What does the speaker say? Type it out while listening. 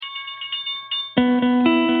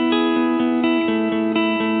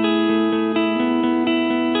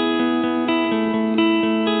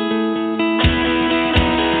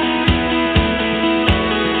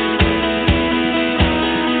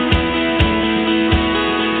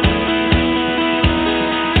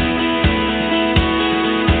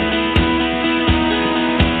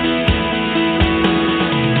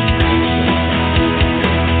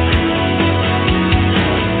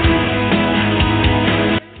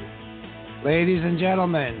Ladies and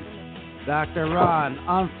gentlemen, Dr. Ron,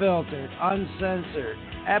 Unfiltered, Uncensored,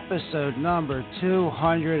 episode number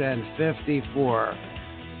 254.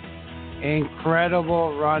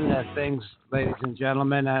 Incredible run of things, ladies and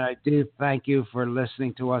gentlemen, and I do thank you for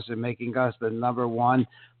listening to us and making us the number one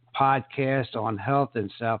podcast on health in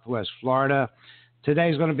Southwest Florida.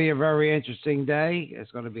 Today's going to be a very interesting day. It's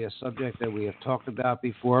going to be a subject that we have talked about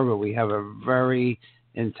before, but we have a very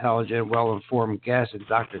intelligent, well-informed guest, and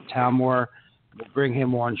Dr. Talmor. We'll bring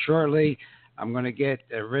him on shortly. I'm going to get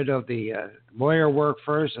rid of the lawyer work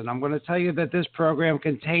first, and I'm going to tell you that this program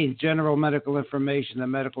contains general medical information. The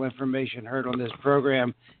medical information heard on this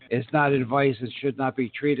program is not advice and should not be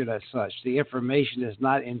treated as such. The information is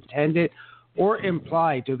not intended or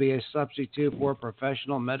implied to be a substitute for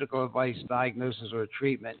professional medical advice, diagnosis, or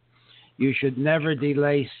treatment. You should never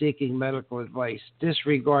delay seeking medical advice,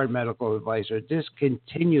 disregard medical advice, or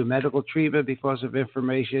discontinue medical treatment because of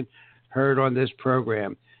information heard on this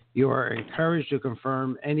program. You are encouraged to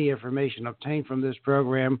confirm any information obtained from this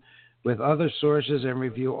program with other sources and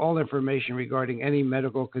review all information regarding any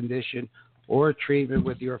medical condition or treatment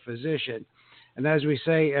with your physician. And as we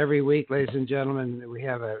say every week, ladies and gentlemen, we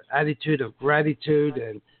have an attitude of gratitude,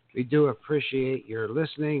 and we do appreciate your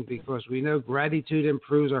listening because we know gratitude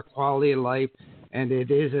improves our quality of life, and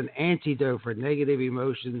it is an antidote for negative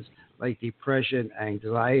emotions like depression,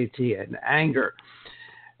 anxiety, and anger.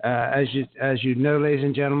 As you know, ladies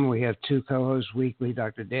and gentlemen, we have two co-hosts weekly,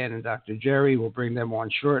 Dr. Dan and Dr. Jerry. We'll bring them on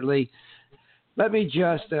shortly. Let me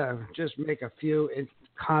just make a few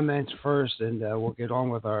comments first, and we'll get on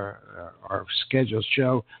with our scheduled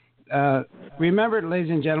show. Remember, ladies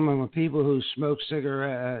and gentlemen, when people who spoke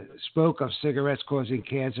of cigarettes causing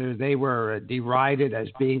cancer, they were derided as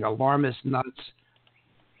being alarmist nuts.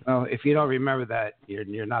 Well, if you don't remember that,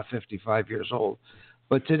 you're not 55 years old.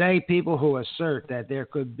 But today, people who assert that there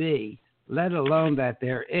could be, let alone that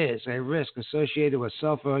there is, a risk associated with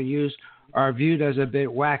cell phone use are viewed as a bit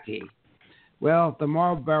wacky. Well, the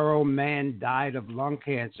Marlboro man died of lung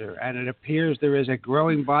cancer, and it appears there is a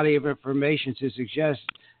growing body of information to suggest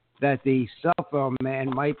that the cell phone man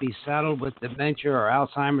might be saddled with dementia or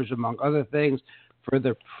Alzheimer's, among other things, for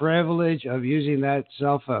the privilege of using that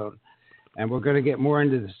cell phone. And we're going to get more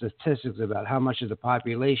into the statistics about how much of the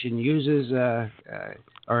population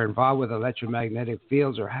are involved with electromagnetic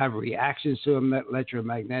fields or have reactions to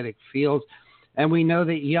electromagnetic fields. And we know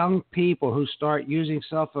that young people who start using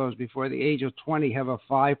cell phones before the age of 20 have a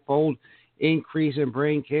 5-fold increase in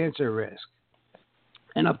brain cancer risk.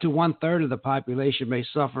 And up to 1/3 of the population may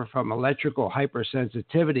suffer from electrical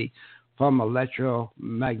hypersensitivity from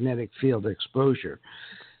electromagnetic field exposure.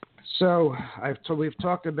 So we've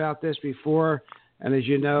talked about this before, and as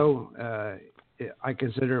you know, I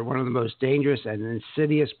consider it one of the most dangerous and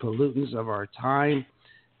insidious pollutants of our time,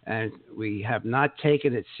 and we have not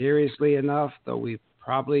taken it seriously enough, though we've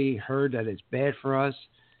probably heard that it's bad for us.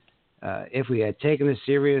 If we had taken it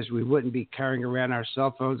serious, we wouldn't be carrying around our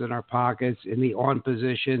cell phones in our pockets in the on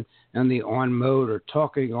position and the on mode or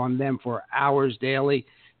talking on them for hours daily.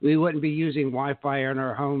 We wouldn't be using Wi-Fi in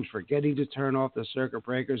our homes, forgetting to turn off the circuit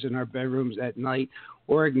breakers in our bedrooms at night,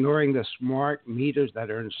 or ignoring the smart meters that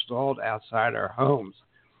are installed outside our homes.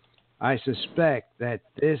 I suspect that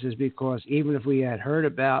this is because even if we had heard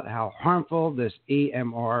about how harmful this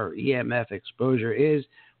EMR or EMF exposure is,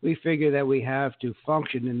 we figure that we have to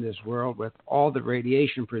function in this world with all the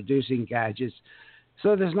radiation-producing gadgets,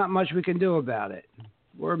 so there's not much we can do about it.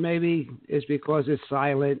 Or maybe it's because it's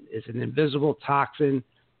silent, it's an invisible toxin,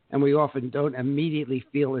 and we often don't immediately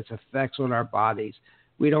feel its effects on our bodies.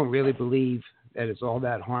 We don't really believe that it's all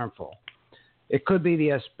that harmful. It could be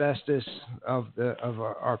the asbestos of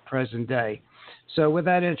our present day. So with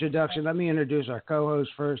that introduction, let me introduce our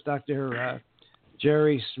co-host first, Dr.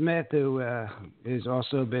 Jerry Smith, who has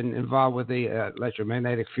also been involved with the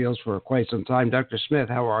electromagnetic fields for quite some time. Dr. Smith,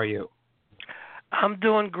 how are you? I'm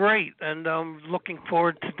doing great, and I'm looking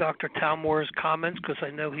forward to Dr. Talmor's comments because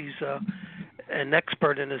I know he's an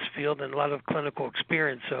expert in this field and a lot of clinical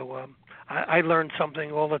experience. So I learn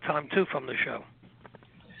something all the time, too, from the show.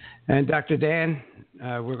 And Dr. Dan,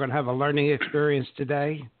 we're going to have a learning experience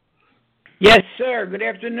today. Yes, sir. Good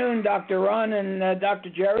afternoon, Dr. Ron and Dr.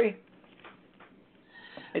 Jerry.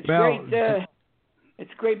 It's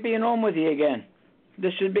great being on with you again.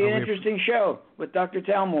 This should be an interesting show with Dr.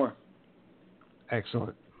 Talmor.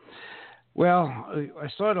 Excellent. Well, I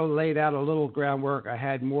sort of laid out a little groundwork. I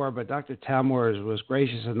had more, but Dr. Talmor was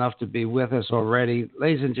gracious enough to be with us already.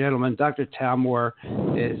 Ladies and gentlemen, Dr. Talmor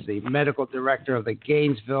is the medical director of the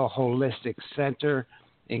Gainesville Holistic Center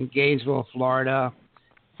in Gainesville, Florida.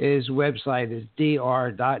 His website is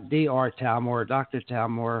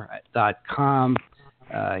drtalmor.com.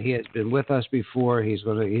 He has been with us before.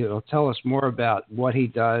 He'll tell us more about what he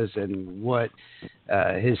does and what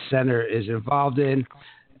his center is involved in.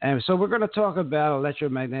 And so we're going to talk about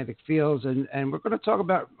electromagnetic fields, and we're going to talk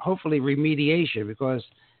about hopefully remediation, because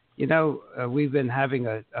we've been having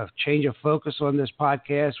a change of focus on this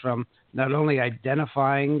podcast from not only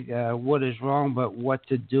identifying what is wrong, but what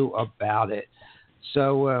to do about it.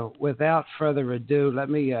 So without further ado, let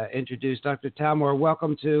me introduce Dr. Talmor.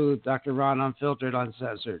 Welcome to Dr. Ron Unfiltered,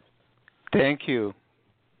 Uncensored. Thank you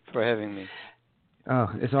for having me. Oh,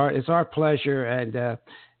 it's our pleasure. And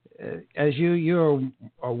as you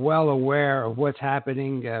are well aware of what's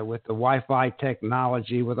happening with the Wi-Fi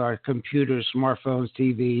technology, with our computers, smartphones,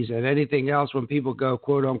 TVs, and anything else when people go,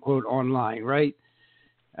 quote unquote, online, right?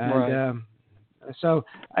 And, right. So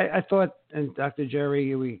I thought, and Dr.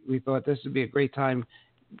 Jerry, we thought this would be a great time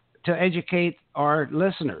to educate our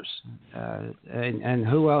listeners, and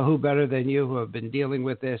who better than you, who have been dealing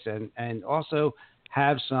with this, and also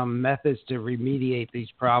have some methods to remediate these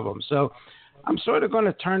problems. So I'm sort of going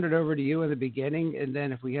to turn it over to you in the beginning, and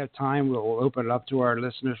then if we have time, we'll open it up to our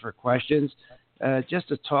listeners for questions, just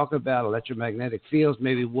to talk about electromagnetic fields.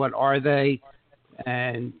 Maybe what are they,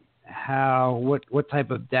 and what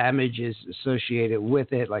type of damage is associated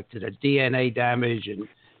with it, like to the DNA damage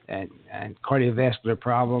and cardiovascular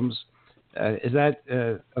problems. Is that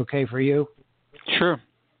okay for you? Sure.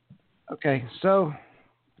 Okay. So,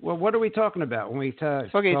 well, what are we talking about when we talk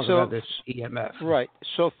about this EMF? Right.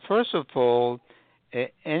 So first of all,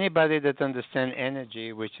 anybody that understands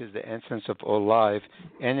energy, which is the essence of all life,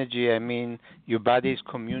 energy, I mean your body is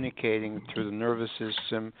communicating through the nervous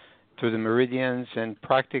system, through the meridians, and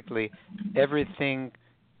practically everything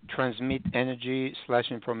transmit energy /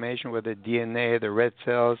 information, whether DNA, the red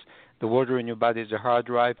cells, the water in your body is a hard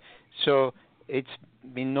drive. So it's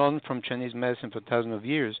been known from Chinese medicine for thousands of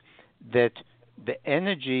years that the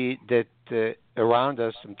energy that around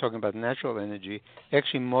us, I'm talking about natural energy,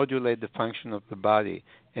 actually modulate the function of the body.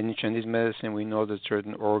 And in Chinese medicine, we know that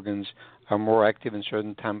certain organs are more active in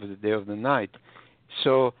certain times of the day or the night.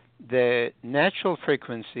 So the natural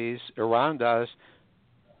frequencies around us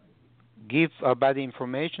give our body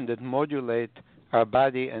information that modulate our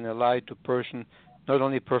body and allow it to person not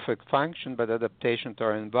only perfect function but adaptation to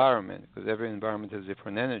our environment, because every environment has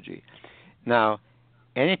different energy. Now,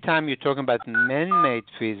 anytime you're talking about man-made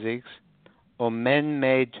physics or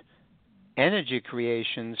man-made energy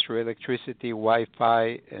creations through electricity,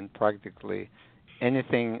 Wi-Fi, and practically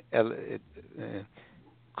anything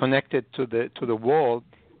connected to the wall,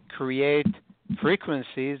 create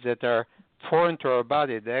frequencies that are foreign to our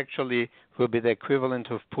body. They actually will be the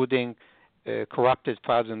equivalent of putting corrupted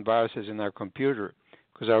files and viruses in our computer,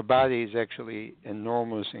 because our body is actually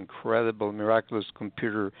enormous, incredible, miraculous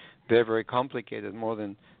computer, very, very complicated, more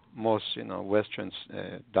than most Western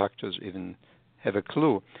doctors even have a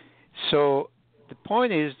clue. So the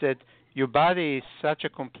point is that your body is such a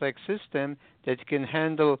complex system that it can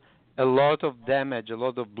handle a lot of damage, a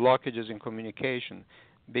lot of blockages in communication,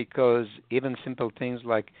 because even simple things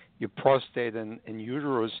like your prostate and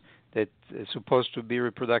uterus that are supposed to be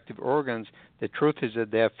reproductive organs, the truth is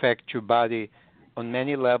that they affect your body on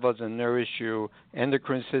many levels and nourish your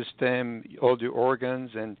endocrine system, all the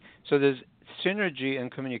organs, and so there's synergy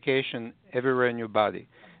and communication everywhere in your body.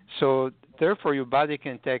 So therefore, your body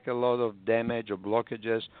can take a lot of damage or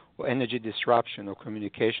blockages or energy disruption or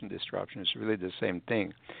communication disruption. It's really the same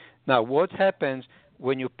thing. Now, what happens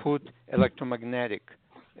when you put electromagnetic,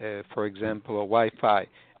 for example, or Wi-Fi?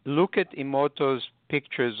 Look at Emoto's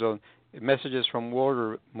pictures on messages from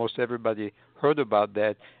water. Most everybody heard about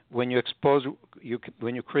that. When you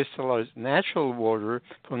crystallize natural water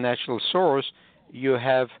from natural source, you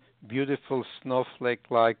have beautiful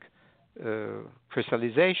snowflake-like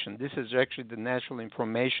crystallization. This is actually the natural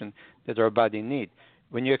information that our body needs.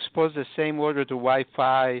 When you expose the same water to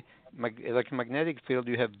Wi-Fi, electromagnetic field,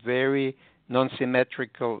 you have very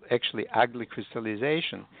non-symmetrical, actually ugly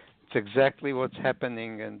crystallization. It's exactly what's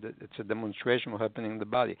happening, and it's a demonstration of what's happening in the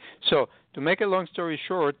body. So, to make a long story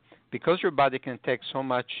short, because your body can take so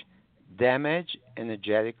much damage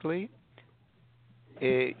energetically,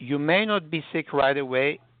 you may not be sick right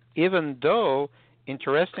away, even though,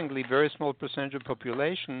 interestingly, very small percentage of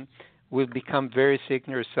population will become very sick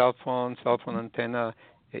near cell phone antenna,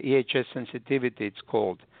 EHS sensitivity, it's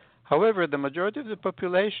called. However, the majority of the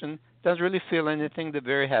population doesn't really feel anything. They're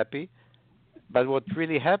very happy. But what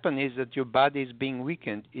really happens is that your body is being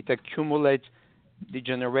weakened. It accumulates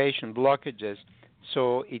degeneration, blockages.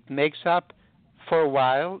 So it makes up for a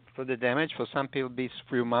while for the damage. For some people, it's a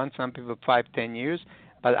few months, some people 5-10 years.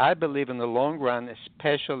 But I believe in the long run,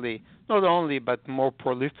 especially, not only, but more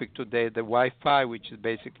prolific today, the Wi-Fi, which is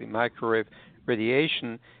basically microwave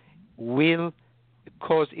radiation, will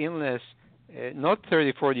cause illness, not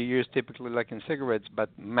 30, 40 years typically like in cigarettes, but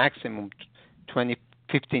maximum 20,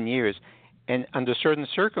 15 years. And under certain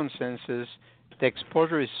circumstances, the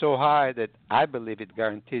exposure is so high that I believe it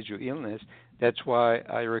guarantees you illness. That's why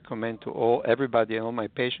I recommend to everybody and all my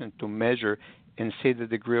patients to measure and see the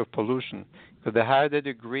degree of pollution. So the higher the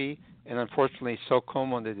degree, and unfortunately it's so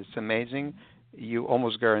common that it's amazing, you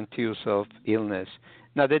almost guarantee yourself illness.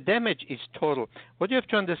 Now the damage is total. What you have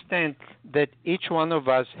to understand that each one of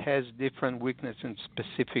us has different weakness in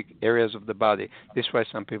specific areas of the body. This is why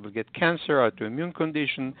some people get cancer, autoimmune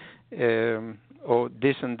condition, or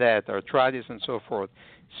this and that, arthritis and so forth.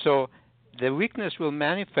 So the weakness will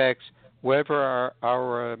manifest wherever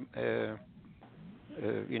our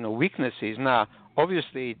weakness is. Now,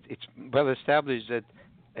 obviously, it's well established that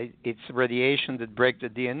it's radiation that breaks the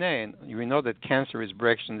DNA, and we know that cancer is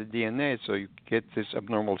breaking the DNA, so you get this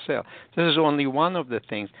abnormal cell. This is only one of the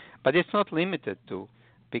things, but it's not limited to,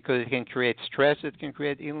 because it can create stress, it can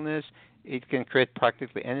create illness, it can create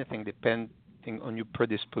practically anything depending on your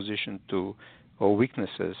predisposition to or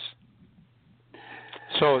weaknesses.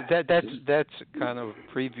 So that's kind of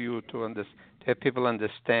a preview to have people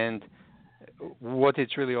understand what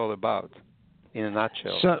it's really all about in a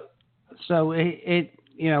nutshell. So it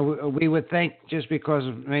we would think just because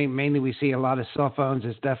mainly we see a lot of cell phones,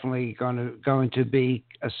 it's definitely going to be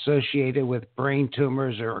associated with brain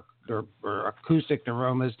tumors or acoustic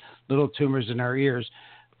neuromas, little tumors in our ears.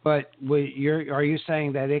 But are you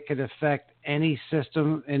saying that it could affect any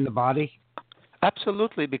system in the body?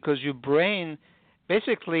 Absolutely, because your brain,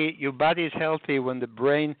 basically your body is healthy when the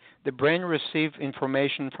brain receives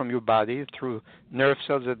information from your body through nerve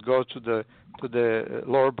cells that go to the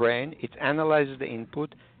lower brain. It analyzes the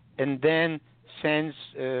input and then sends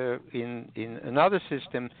in another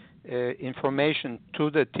system information to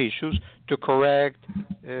the tissues to correct,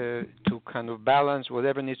 to kind of balance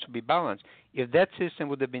whatever needs to be balanced. If that system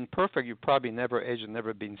would have been perfect, you probably never aged and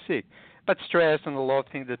never been sick. But stress and a lot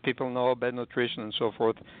of things that people know, bad nutrition and so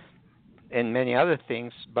forth, and many other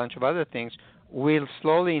things, bunch of other things, will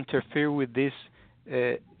slowly interfere with this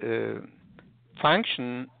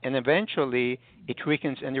function, and eventually it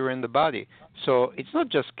weakens anywhere in the body. So it's not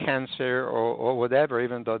just cancer or whatever,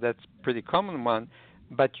 even though that's a pretty common one,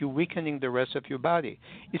 but you're weakening the rest of your body.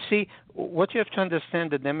 You see, what you have to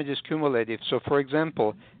understand, the damage is cumulative. So, for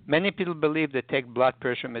example, many people believe they take blood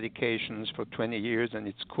pressure medications for 20 years and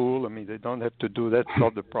it's cool. I mean, they don't have to do that. It's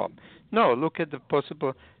not the problem. No, look at the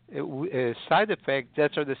possible side effects.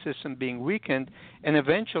 That's the system being weakened, and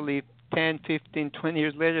eventually 10, 15, 20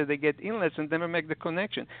 years later, they get illness and never make the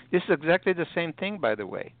connection. This is exactly the same thing, by the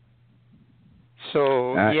way.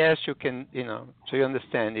 So, yes, you can, so you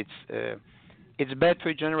understand it's bad for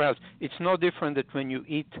your general health. It's no different that when you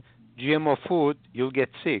eat GMO food, you'll get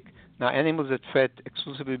sick. Now, animals that fed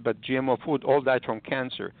exclusively but GMO food all died from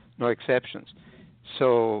cancer, no exceptions.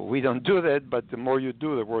 So we don't do that, but the more you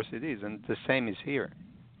do, the worse it is, and the same is here.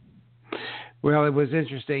 Well, it was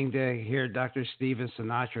interesting to hear Dr. Steven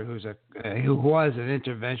Sinatra, who was an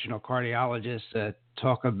interventional cardiologist,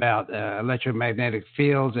 talk about electromagnetic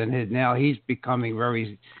fields, and now he's becoming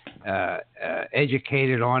very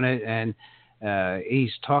educated on it, and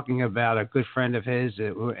he's talking about a good friend of his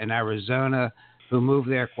in Arizona who moved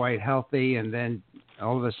there quite healthy, and then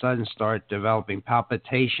all of a sudden start developing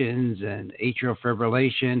palpitations and atrial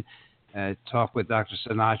fibrillation. Talked with Dr.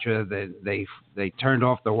 Sinatra that they turned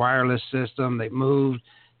off the wireless system. They moved.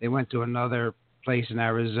 They went to another place in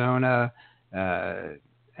Arizona,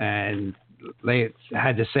 and they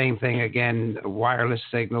had the same thing again, wireless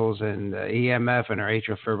signals, and EMF and our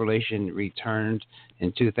atrial fibrillation returned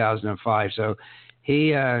in 2005. So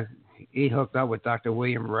he hooked up with Dr.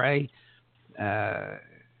 William Ray,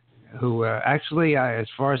 who actually, as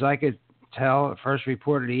far as I could tell, first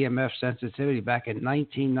reported EMF sensitivity back in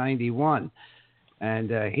 1991. And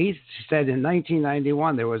he said in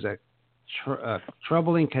 1991 there was a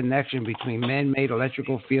troubling connection between man-made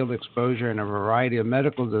electrical field exposure and a variety of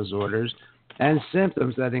medical disorders and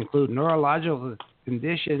symptoms that include neurological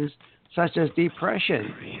conditions such as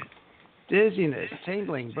depression, dizziness,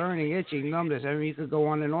 tingling, burning, itching, numbness. I mean, you could go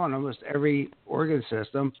on and on, almost every organ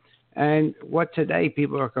system. And what today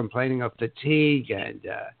people are complaining of fatigue and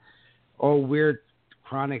all weird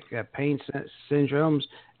chronic pain syndromes.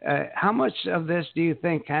 How much of this do you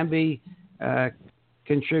think can be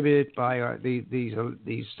contributed by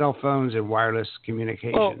these cell phones and wireless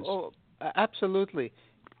communications? Oh, absolutely.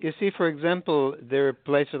 You see, for example, there are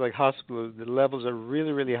places like hospitals, the levels are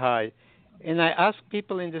really, really high, And I ask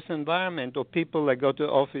people in this environment, or people that go to the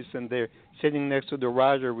office and they're sitting next to the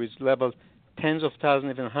router with levels tens of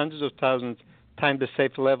thousands, even hundreds of thousands times the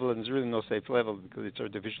safe level, and there's really no safe level because it's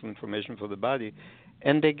artificial information for the body,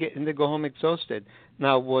 and they go home exhausted.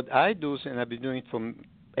 Now, what I do, and I've been doing it for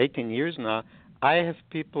 18 years now, I have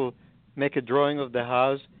people make a drawing of the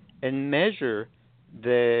house and measure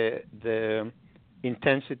the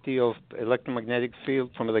intensity of electromagnetic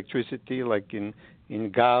field from electricity, like in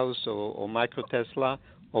Gauss or microtesla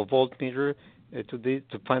or voltmeter,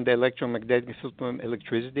 to find the electromagnetic field from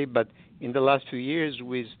electricity. But in the last few years,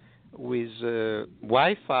 with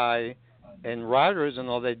Wi-Fi and routers and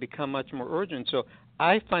all that, become much more urgent. So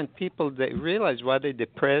I find people that realize why they're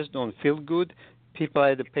depressed, don't feel good. People, I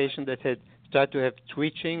had a patient that had started to have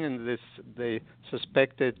twitching, and they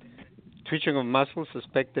suspected twitching of muscles,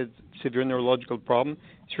 suspected severe neurological problem.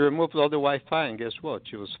 She removed all the Wi-Fi, and guess what?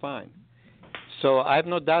 She was fine. So I have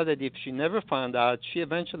no doubt that if she never found out, she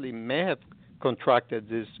eventually may have contracted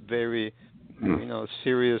this very,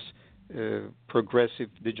 serious progressive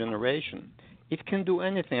degeneration. It can do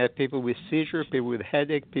anything. I have people with seizure, people with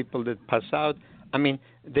headache, people that pass out. I mean,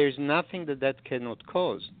 there's nothing that cannot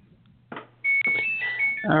cause.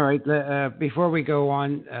 All right. Before we go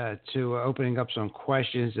on to opening up some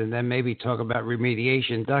questions and then maybe talk about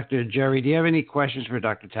remediation, Dr. Jerry, do you have any questions for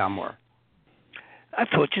Dr. Talmor? I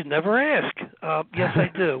thought you'd never ask. Yes, I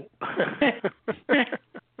do.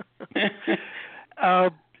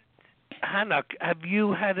 Hanoch, have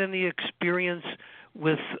you had any experience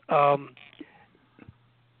with the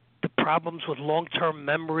problems with long-term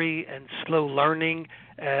memory and slow learning,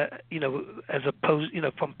 as opposed,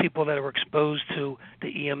 from people that are exposed to the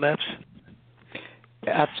EMFs?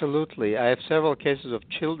 Absolutely. I have several cases of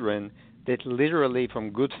children that literally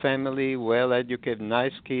from good family, well-educated,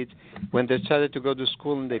 nice kids, when they started to go to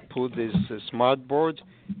school and they put these smart boards,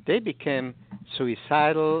 they became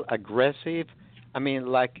suicidal, aggressive,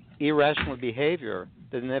 like irrational behavior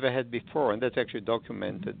that they never had before, and that's actually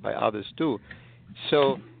documented by others too.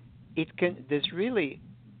 So there's really,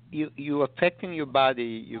 you affecting your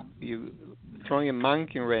body, you throwing a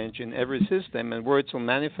monkey wrench in every system, and where it will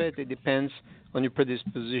manifest, it depends on your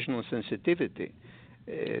predisposition or sensitivity.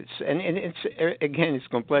 It's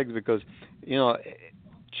complex because,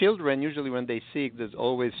 children, usually when they sick, there's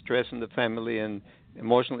always stress in the family and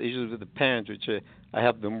emotional issues with the parents, which I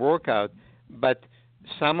help them work out. But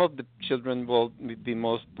some of the children will be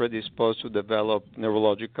most predisposed to develop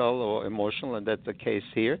neurological or emotional, and that's the case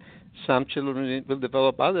here. Some children will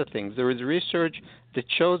develop other things. There is research that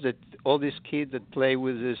shows that all these kids that play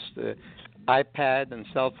with this iPad and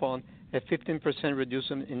cell phone have 15%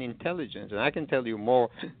 reduction in intelligence. And I can tell you more,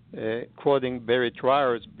 quoting Barry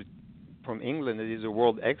Trawers from England, that is a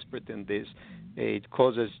world expert in this. It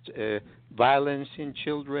causes violence in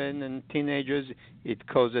children and teenagers. It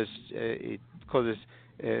causes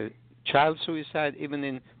child suicide, even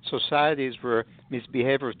in societies where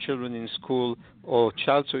misbehavior of children in school or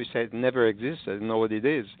child suicide never existed. Know what it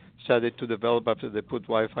is. Started to develop after they put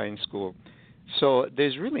Wi-Fi in school. So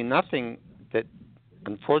there's really nothing that,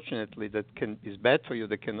 unfortunately, that is bad for you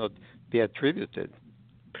that cannot be attributed.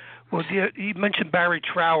 Well, you mentioned Barry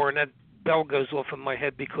Trower, and that bell goes off in my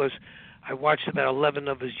head because I watched about 11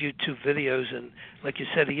 of his YouTube videos, and like you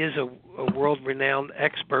said, he is a world-renowned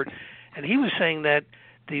expert, and he was saying that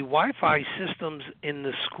the Wi-Fi systems in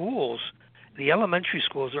the schools, the elementary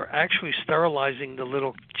schools, are actually sterilizing the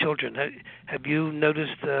little children. Have you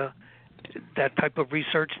noticed that type of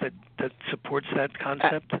research that supports that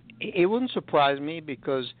concept? It wouldn't surprise me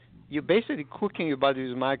because you're basically cooking your body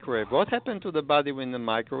with a microwave. What happened to the body when the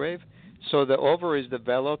microwave? So the ovary is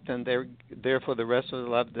developed, and they're there for the rest of the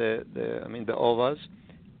life. The ovas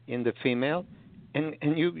in the female, and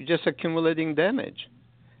you're just accumulating damage.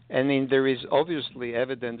 There is obviously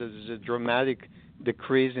evidence that there's a dramatic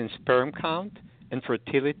decrease in sperm count and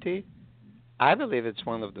fertility. I believe it's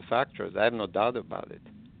one of the factors. I have no doubt about it.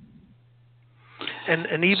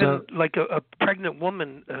 And even like a pregnant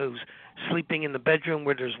woman who's sleeping in the bedroom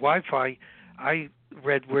where there's Wi-Fi, I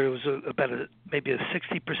read where it was maybe a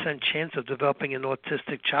 60% chance of developing an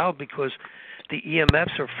autistic child because the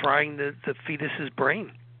EMFs are frying the fetus's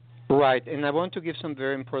brain. Right, and I want to give some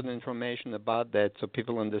very important information about that so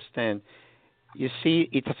people understand. You see,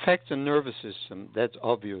 it affects the nervous system. That's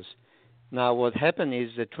obvious. Now, what happens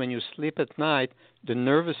is that when you sleep at night, the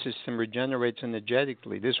nervous system regenerates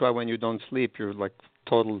energetically. This is why when you don't sleep, you're like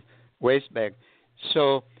total waste bag.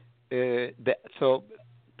 So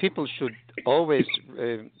people should always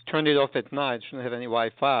turn it off at night. Shouldn't have any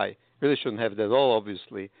Wi-Fi. Really shouldn't have that at all,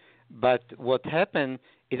 obviously. But what happened,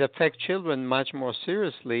 it affects children much more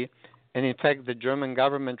seriously And in fact, the German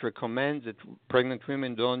government recommends that pregnant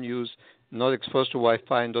women don't use, not exposed to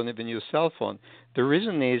Wi-Fi, and don't even use cell phone. The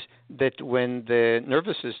reason is that when the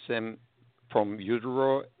nervous system, from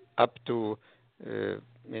utero up to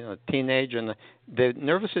teenage, and the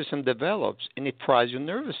nervous system develops, and it fries your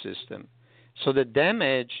nervous system. So the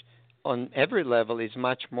damage on every level is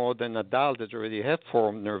much more than adults that already have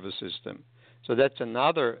formed nervous system. So that's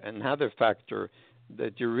another factor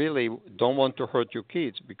that you really don't want to hurt your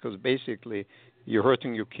kids, because basically you're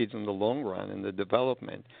hurting your kids in the long run in the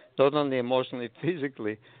development, not only emotionally,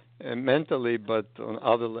 physically, and mentally, but on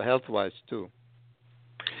other health-wise too.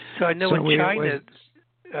 So I know in China,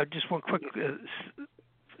 just one quick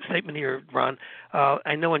statement here, Ron.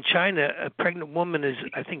 I know in China, a pregnant woman is,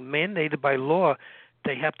 I think, mandated by law.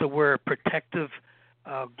 They have to wear a protective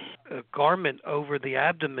garment over the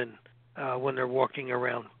abdomen when they're walking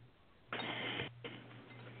around.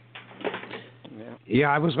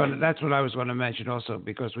 Yeah, that's what I was going to mention also,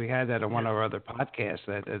 because we had that on one of our other podcasts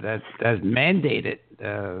that's mandated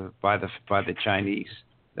by the Chinese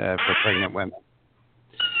for pregnant women.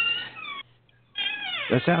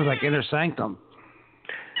 That sounds like inner sanctum.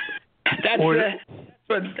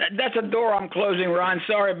 That's a door I'm closing, Ron.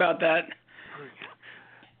 Sorry about that.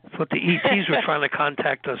 That's what the ETs were trying to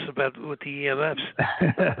contact us about with the EMFs.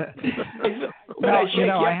 Well, I shake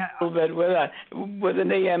a little bit with an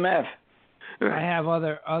EMF. I have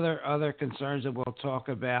other concerns that we'll talk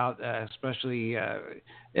about, especially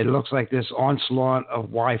it looks like this onslaught of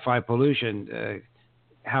Wi-Fi pollution,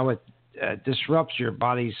 how it disrupts your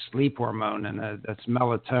body's sleep hormone, and that's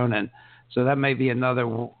melatonin. So that may be another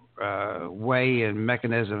way and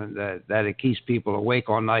mechanism that it keeps people awake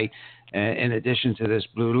all night, in addition to this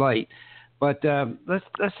blue light. But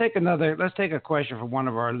let's take a question from one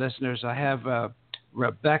of our listeners. I have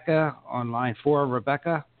Rebecca on line 4.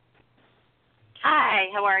 Rebecca. Hi,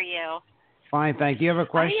 how are you? Fine, thank you. You have a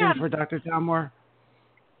question for Dr. Talmor?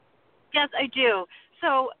 Yes, I do.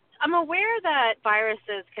 So I'm aware that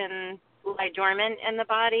viruses can lie dormant in the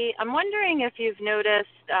body. I'm wondering if you've noticed,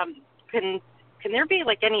 can there be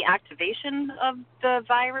like any activation of the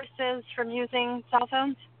viruses from using cell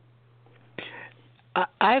phones?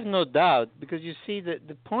 I have no doubt, because you see the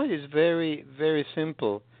point is very, very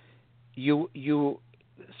simple. You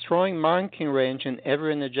throwing marking range in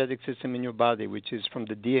every energetic system in your body, which is from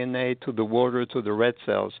the DNA to the water to the red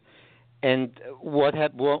cells. And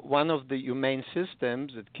one of the humane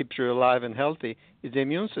systems that keeps you alive and healthy is the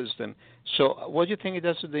immune system. So what do you think it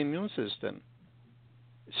does to the immune system?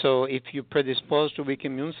 So if you're predisposed to weak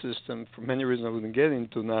immune system, for many reasons I wouldn't get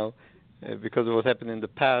into now, because of what happened in the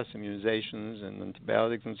past, immunizations and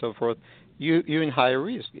antibiotics and so forth, you're in higher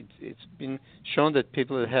risk. It's been shown that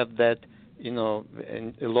people that have that,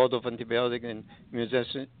 and a lot of antibiotic and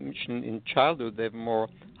immunization in childhood, they have more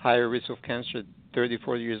higher risk of cancer 30,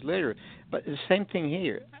 40 years later. But the same thing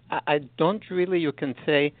here. I don't really, you can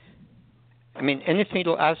say, anything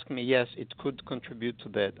you'll ask me, yes, it could contribute to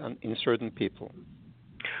that in certain people.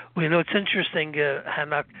 Well, it's interesting,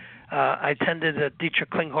 Hanak. I attended a Dietrich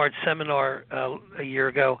Klinghardt seminar a year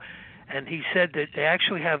ago, and he said that they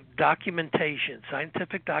actually have documentation,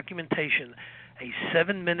 scientific documentation, a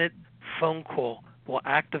 7-minute phone call will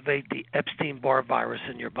activate the Epstein-Barr virus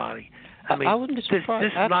in your body. I wouldn't be surprised.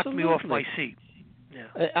 This knocked me off my seat.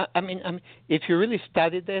 Yeah. If you really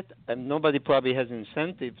studied it, and nobody probably has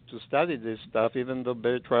incentive to study this stuff, even though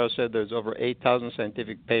Barry Troyer said there's over 8,000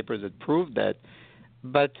 scientific papers that prove that.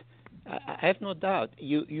 But I have no doubt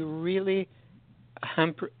you really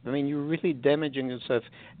you're really damaging yourself.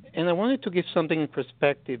 And I wanted to give something in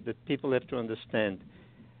perspective that people have to understand.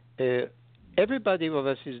 Everybody of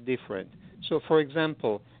us is different. So, for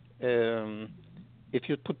example, if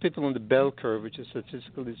you put people on the bell curve, which is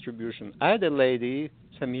statistical distribution, I had a lady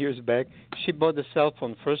some years back. She bought a cell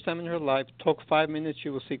phone first time in her life, talked 5 minutes, she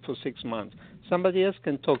was sick for 6 months. Somebody else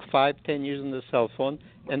can talk 5-10 years on the cell phone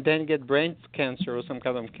and then get brain cancer or some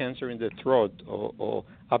kind of cancer in the throat or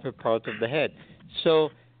upper part of the head. So,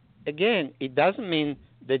 again, it doesn't mean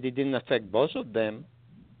that it didn't affect both of them.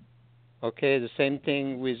 Okay, the same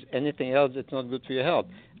thing with anything else that's not good for your health.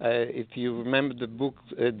 If you remember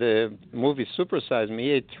the movie Super Size Me,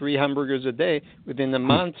 he ate 3 hamburgers a day. Within a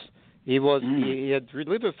month, he had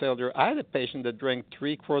liver failure. I had a patient that drank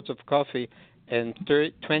 3 quarts of coffee and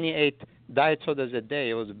 28 diet sodas a day.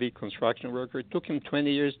 He was a big construction worker. It took him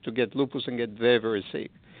 20 years to get lupus and get very, very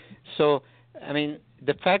sick. So,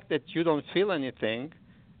 the fact that you don't feel anything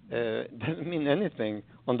doesn't mean anything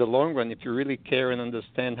on the long run if you really care and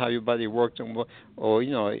understand how your body works, or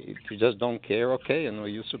if you just don't care, okay,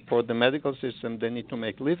 you support the medical system, they need to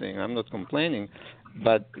make living. I'm not complaining,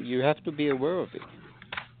 but you have to be aware of it.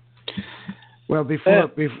 Well, before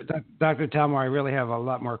Dr. Talmor, I really have a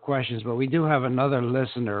lot more questions, but we do have another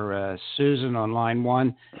listener, Susan, on line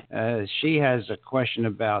one. She has a question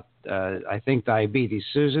about, I think, diabetes.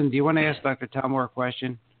 Susan, do you want to ask Dr. Talmor a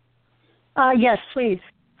question? Yes, please.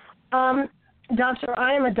 Doctor,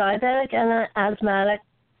 I am a diabetic and an asthmatic,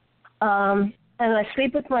 and I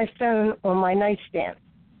sleep with my phone on my nightstand.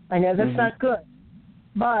 I know that's not good,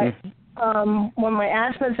 but when my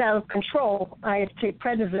asthma is out of control, I have to take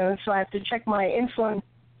prednisone, so I have to check my insulin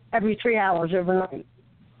every 3 hours overnight.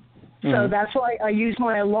 So that's why I use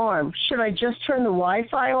my alarm. Should I just turn the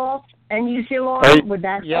Wi-Fi off and use the alarm? Would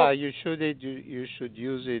that help? You should. You should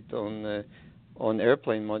use it on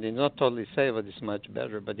airplane mode. It's not totally safe, but it's much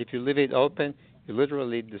better. But if you leave it open, you're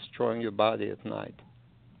literally destroying your body at night.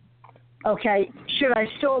 Okay. Should I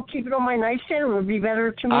still keep it on my nightstand, or would it be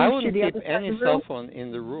better to move to the other side of the room? I wouldn't keep any cell phone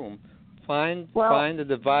in the room. Find a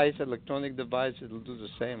device, electronic device that will do the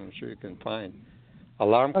same. I'm sure you can find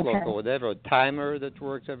alarm clock or whatever, a timer that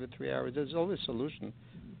works every 3 hours. There's always a solution.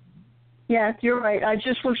 Yeah, you're right. I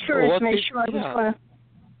just was curious to make sure I was going to.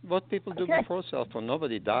 What people do before cell phone?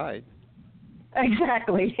 Nobody died.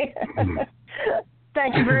 Exactly.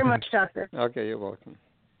 Thank you very much, Doctor. Okay, you're welcome.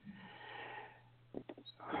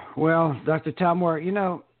 Well, Dr. Talmor, you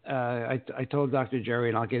know, I told Dr. Jerry,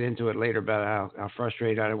 and I'll get into it later, about how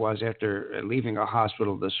frustrated I was after leaving a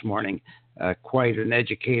hospital this morning. Quite an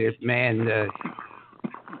educated man,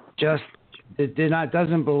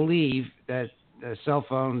 doesn't believe that cell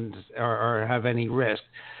phones have any risk.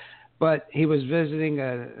 But he was visiting.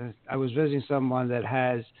 I was visiting someone that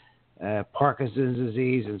has Parkinson's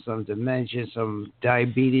disease and some dementia, some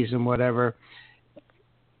diabetes, and whatever.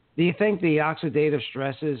 Do you think the oxidative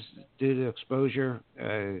stresses due to exposure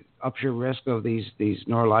ups your risk of these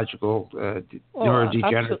neurological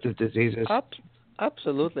neurodegenerative diseases?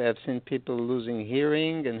 Absolutely. I've seen people losing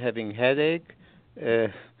hearing and having headache,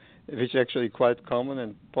 which is actually quite common,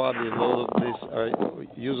 and probably a lot of this are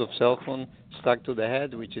use of cell phone stuck to the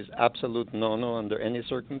head, which is absolute no-no under any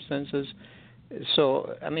circumstances.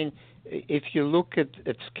 So, I mean, if you look at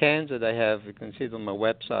scans that I have, you can see it on my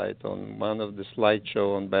website on one of the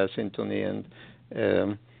slideshow on Biosyntony,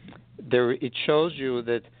 and there it shows you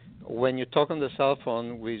that when you talk on the cell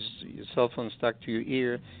phone with your cell phone stuck to your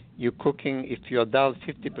ear, you're cooking, if you're adult,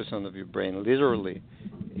 50% of your brain, literally.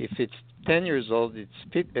 If it's 10 years old, a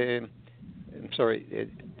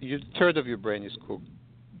third of your brain is cooked.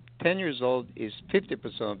 10 years old is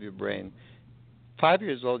 50% of your brain. 5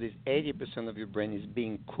 years old is 80% of your brain is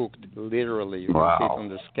being cooked, literally. You can see it on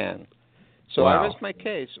the scan. So I rest my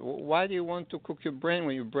case. Why do you want to cook your brain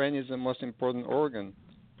when your brain is the most important organ?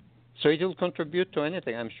 So it will contribute to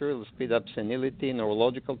anything. I'm sure it will speed up senility,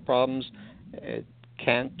 neurological problems,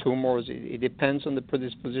 tumors. It depends on the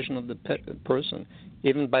predisposition of the person.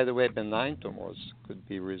 Even, by the way, benign tumors could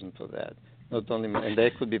be a reason for that. Not only, and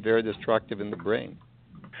they could be very destructive in the brain.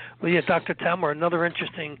 Well, yeah, Dr. Talmor, another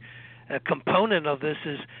interesting component of this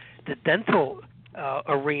is the dental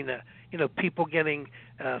arena. You know, people getting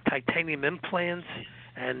titanium implants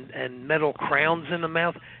and metal crowns in the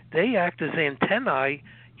mouth. They act as antennae,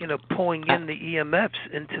 you know, pulling in the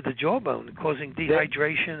EMFs into the jawbone, causing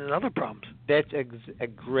dehydration and other problems. That's a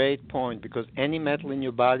great point, because any metal in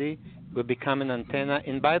your body will become an antenna.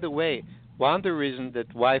 And by the way, one of the reasons that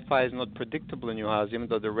Wi-Fi is not predictable in your house, even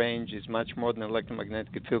though the range is much more than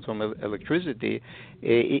electromagnetic field from electricity,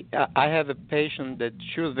 I have a patient that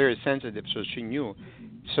she was very sensitive, so she knew.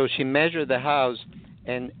 So she measured the house,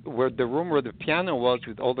 and where the room where the piano was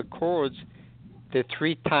with all the cords, the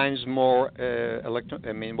 3 times more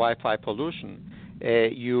Wi-Fi pollution.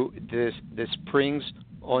 The springs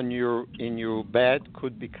in your bed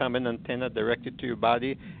could become an antenna directed to your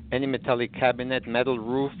body. Any metallic cabinet, metal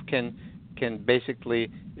roof can basically,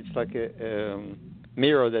 it's like a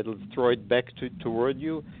mirror that will throw it back toward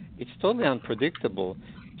you. It's totally unpredictable.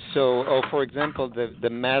 So, for example, the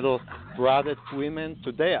metal bra that women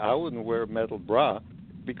today, I wouldn't wear a metal bra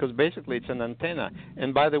because basically it's an antenna.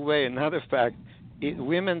 And by the way, another fact,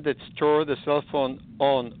 women that store the cell phone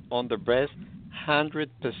on the breast,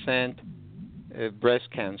 100% breast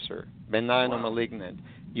cancer, benign or malignant.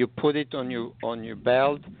 You put it on your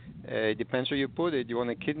belt. It depends where you put it. You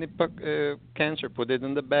want a kidney cancer, put it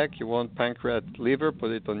in the back. You want pancreas, liver,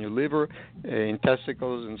 put it on your liver, in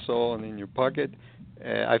testicles and so on in your pocket.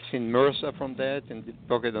 I've seen MRSA from that in the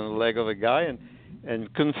pocket on the leg of a guy,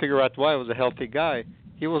 and couldn't figure out why. It was a healthy guy.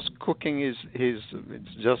 He was cooking his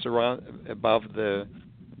it's just around above the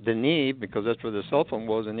knee, because that's where the cell phone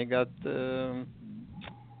was, and he got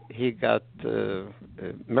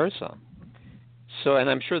MRSA. So, and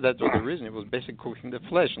I'm sure that was the reason. It was basically cooking the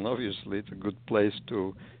flesh, and obviously it's a good place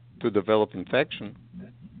to to develop infection.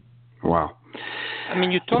 Wow. I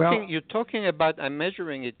mean, you're talking about, I'm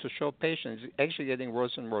measuring it to show patients it's actually getting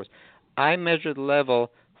worse and worse. I measured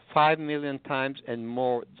level 5 million times and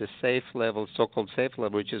more, the safe level, so-called safe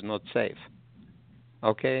level, which is not safe.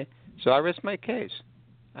 Okay? So I rest my case.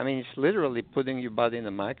 I mean, it's literally putting your body in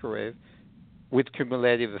a microwave with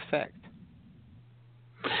cumulative effect.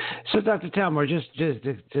 So, Dr. Talmor, just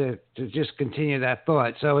to continue that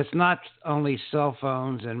thought, so it's not only cell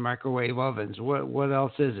phones and microwave ovens. What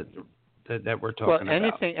else is it that we're talking about? Well,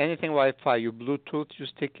 anything Wi-Fi, your Bluetooth you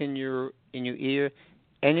stick in your ear,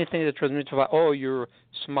 anything that transmits Wi-Fi. Your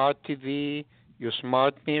smart TV, your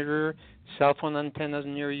smart mirror, cell phone antennas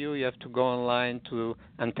near you. You have to go online to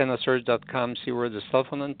antennasearch.com, see where the cell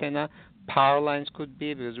phone antenna. Power lines could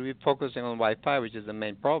be, because we're focusing on Wi-Fi, which is the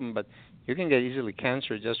main problem, but you can get easily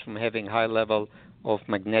cancer just from having high level of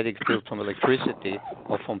magnetic field from electricity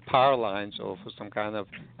or from power lines or for some kind of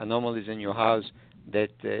anomalies in your house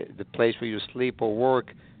that the place where you sleep or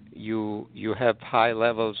work, you have high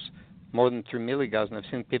levels, more than 3 milligauss, and I've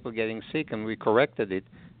seen people getting sick, and we corrected it.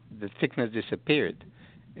 The thickness disappeared.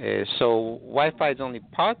 So Wi-Fi is only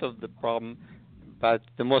part of the problem, but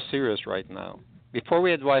the most serious right now. Before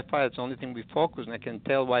we had Wi-Fi, it's the only thing we focused, and I can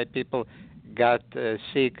tell why people got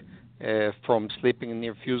sick from sleeping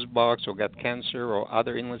near fuse box or got cancer or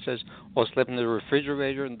other illnesses or slept in the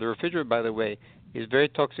refrigerator. And the refrigerator, by the way, is very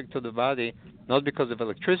toxic to the body, not because of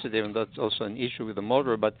electricity, and that's also an issue with the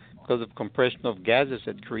motor, but because of compression of gases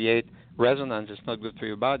that create resonance. It's not good for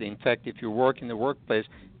your body. In fact, if you work in the workplace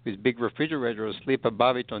with big refrigerator or sleep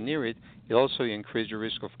above it or near it, it also increases your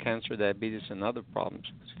risk of cancer, diabetes, and other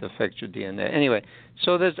problems. It affects your DNA. Anyway,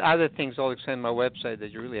 so there's other things all explained on my website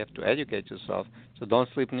that you really have to educate yourself. So don't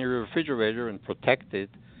sleep near your refrigerator and protect it.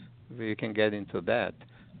 You can get into that.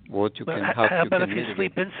 What you can help how you about can if you mitigate.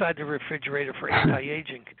 sleep inside the refrigerator for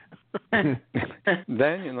anti-aging? Then,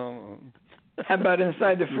 you know. How about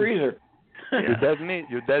inside the freezer? You're dead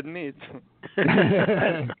meat.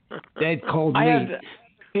 Dead cold I meat. have a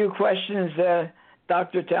few questions,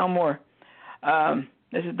 Dr. Talmor.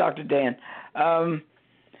 This is Dr. Dan. How's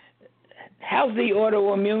the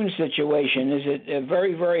autoimmune situation? Is it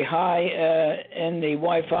very, very high in the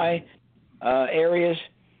Wi-Fi areas?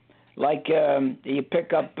 Like you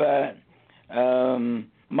pick up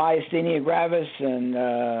myasthenia gravis and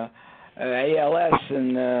ALS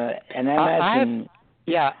and MS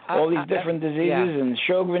all these different diseases and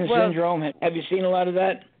Sjogren's syndrome. Have you seen a lot of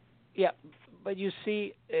that? Yeah, but you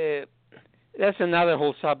see, that's another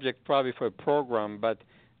whole subject probably for a program, but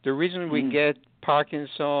the reason we get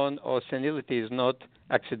Parkinson or senility is not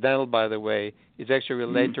accidental, by the way. It's actually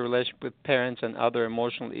related to relationship with parents and other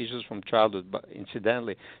emotional issues from childhood, but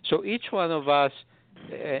incidentally. So each one of us,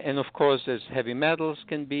 and of course there's heavy metals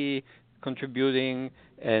can be contributing,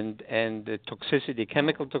 and the toxicity,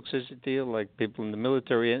 chemical toxicity, like people in the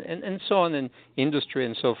military, and so on, and industry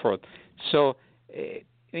and so forth. So,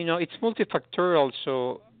 it's multifactorial,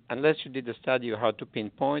 so unless you did a study, you're hard to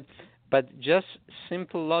pinpoint, but just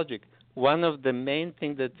simple logic. One of the main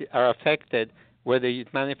things that are affected, whether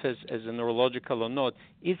it manifests as a neurological or not,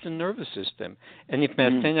 is the nervous system. And if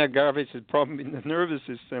myasthenia gravis is a problem in the nervous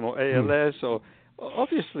system or ALS, or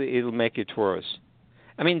obviously it'll make it worse.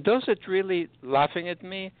 I mean, those that really laughing at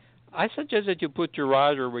me, I suggest that you put your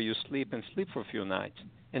rider where you sleep and sleep for a few nights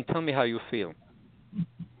and tell me how you feel.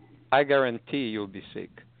 I guarantee you'll be sick.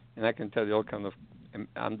 And I can tell you all kind of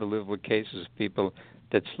unbelievable cases of people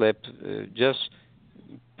that slept just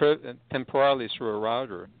temporarily through a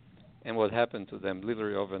router, and what happened to them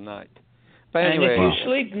literally overnight. But anyway, and if you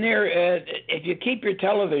sleep near, if you keep your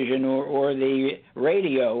television or the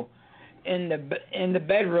radio in the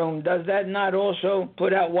bedroom, does that not also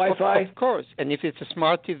put out Wi-Fi? Of course. And if it's a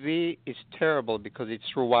smart TV, it's terrible because it's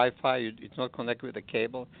through Wi-Fi. It's not connected with a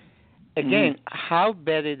cable. Again, how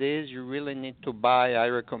bad it is, you really need to buy. I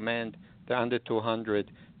recommend the under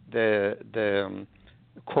 200, the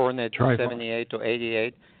Coronet 78 or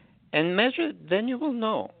 88, and measure it. Then you will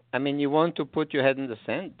know. I mean, you want to put your head in the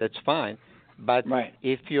sand, that's fine. But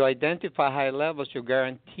if you identify high levels, you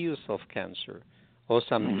guarantee yourself cancer or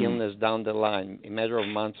some illness down the line, a matter of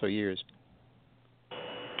months or years.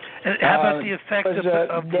 And how about the effect with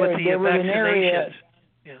the vaccinations?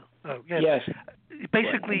 Yes.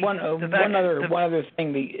 Basically, one other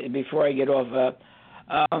thing before I get off.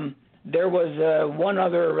 There was one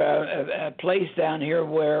other place down here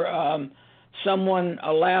where someone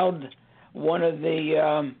allowed one of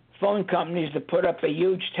the phone companies to put up a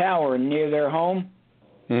huge tower near their home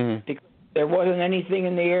because there wasn't anything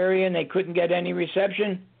in the area and they couldn't get any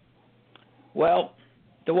reception. Well,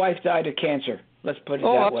 the wife died of cancer. Let's put it that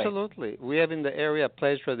way. Oh, absolutely. We have in the area a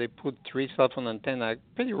place where they put 3 cell phone antenna,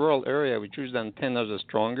 pretty rural area, which usually the antennas are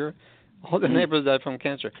stronger. All the neighbors die from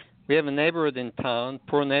cancer. We have a neighborhood in town,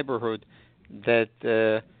 poor neighborhood, that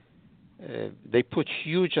they put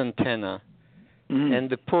huge antenna. And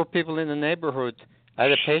the poor people in the neighborhood, I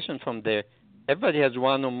had a patient from there, everybody has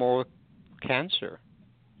one or more cancer.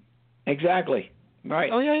 Exactly.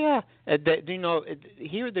 Right. Oh, yeah.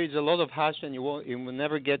 Here there's a lot of hush and you will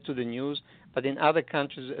never get to the news. But in other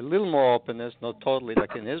countries, a little more openness, not totally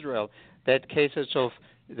like in Israel. They had cases of,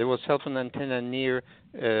 there was cell phone antenna near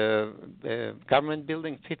government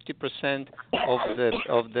building. 50%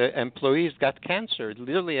 of the employees got cancer. It's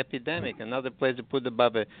literally epidemic. Another place they put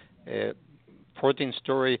above a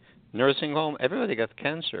 14-story nursing home. Everybody got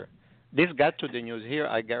cancer. This got to the news. Here,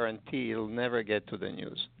 I guarantee it'll never get to the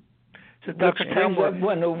news. So, Dr.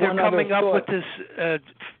 Talmor, they're coming up with this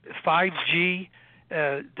 5G,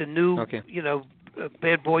 the new,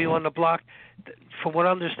 bad boy on the block. From what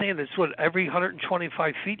I understand, it's every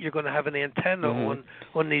 125 feet you're going to have an antenna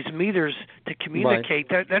on these meters to communicate.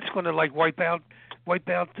 Right. That's going to wipe out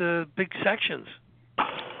the big sections.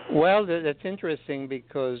 Well, that's interesting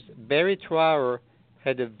because Barry Trower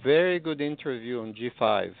had a very good interview on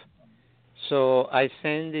G5. So I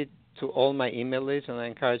send it to all my email lists, and I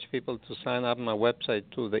encourage people to sign up on my website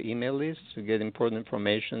to the email list to get important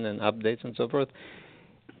information and updates and so forth.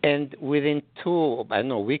 And within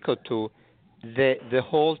a week or two, the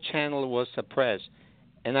whole channel was suppressed.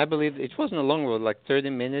 And I believe it wasn't a long road, like 30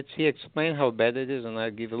 minutes. He explained how bad it is, and I'll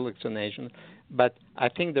give a little explanation. But I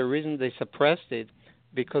think the reason they suppressed it,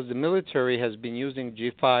 because the military has been using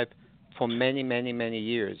G5 for many, many, many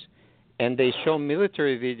years. And they show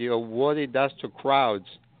military video what it does to crowds.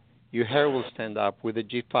 Your hair will stand up with the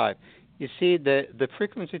G5. You see, the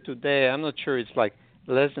frequency today, I'm not sure, it's like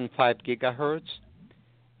less than 5 gigahertz.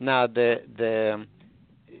 Now, the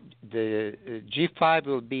G5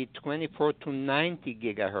 will be 24 to 90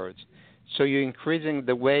 gigahertz. So you're increasing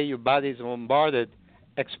the way your body is bombarded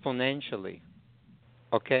exponentially.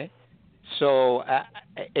 Okay? So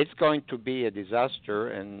it's going to be a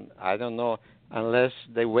disaster, and I don't know, unless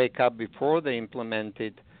they wake up before they implement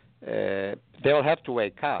it, they'll have to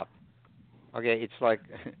wake up. Okay, it's like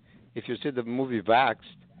if you see the movie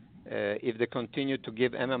Vaxxed, if they continue to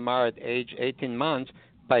give MMR at age 18 months,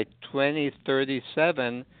 by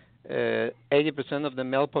 2037, 80% of the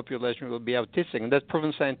male population will be autistic. And that's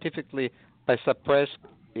proven scientifically by suppressed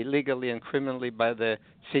illegally and criminally by the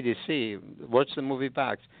CDC. Watch the movie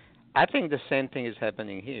Vaxxed. I think the same thing is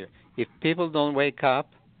happening here. If people don't wake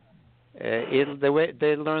up, they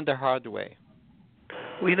learn the hard way.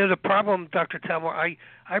 Well, the problem, Dr. Talmor,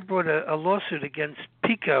 I brought a lawsuit against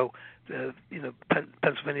PECO,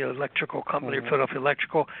 Pennsylvania Electrical Company, or Philadelphia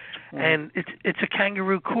Electrical, and it's a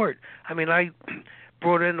kangaroo court. I mean, I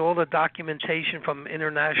brought in all the documentation from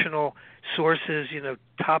international sources,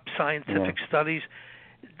 top scientific studies.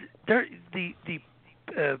 The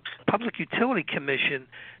Public Utility Commission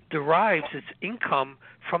derives its income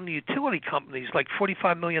from the utility companies, like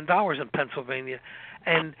 $45 million in Pennsylvania.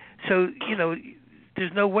 And so,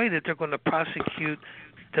 there's no way that they're going to prosecute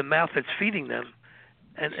the mouth that's feeding them.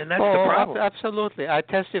 And that's the problem. Absolutely. I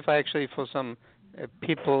testify actually for some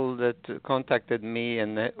people that contacted me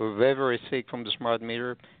and were very, very sick from the smart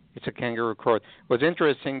meter. It's a kangaroo court. What's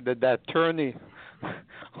interesting that the attorney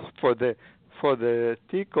for the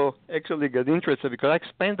TICO actually got interested because I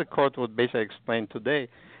explained the court what basically I explained today.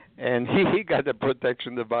 And he got the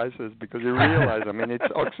protection devices because he realized, it's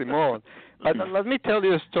oxymoron. But let me tell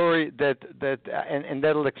you a story that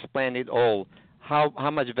that'll explain it all.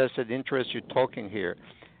 How much vested interest you're talking here.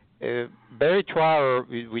 Barry Trower,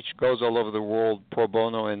 which goes all over the world pro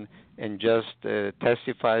bono and just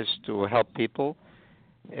testifies to help people.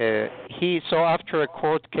 So after a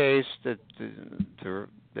court case that the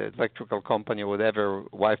electrical company or whatever,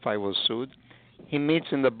 Wi-Fi was sued, he meets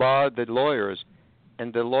in the bar the lawyers.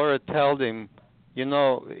 And the lawyer told him,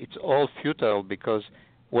 it's all futile because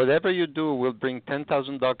whatever you do will bring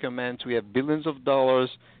 10,000 documents. We have billions of dollars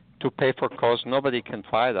to pay for costs. Nobody can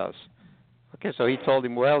fight us. Okay, so he told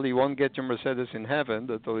him, well, you won't get your Mercedes in heaven.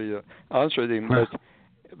 That's how he answered him.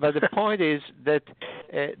 But the point is that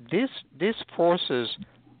these forces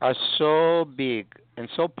are so big and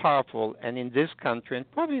so powerful, and in this country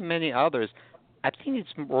and probably many others, I think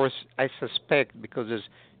it's worse, I suspect, because there's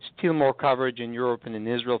still more coverage in Europe and in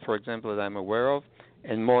Israel, for example, that I'm aware of,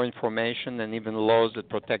 and more information and even laws that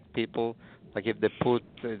protect people. Like if they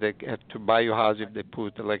have to buy your house if they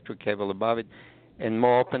put electric cable above it, and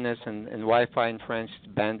more openness and Wi-Fi in France is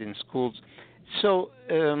banned in schools. So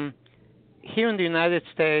here in the United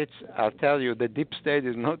States, I'll tell you, the deep state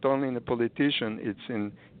is not only in the politician;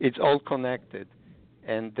 it's all connected,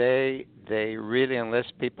 and they really, unless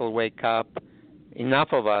people wake up, enough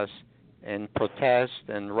of us, and protest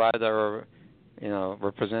and write our,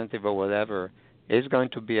 representative or whatever, it's going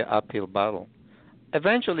to be an uphill battle.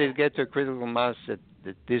 Eventually, it gets to a critical mass that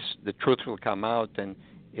the truth will come out, and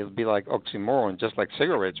it'll be like oxymoron, just like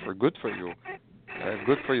cigarettes were good for you,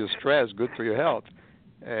 good for your stress, good for your health.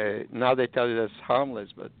 Now they tell you that's harmless,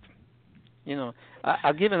 but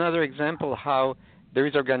I'll give another example how there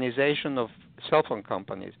is organization of cell phone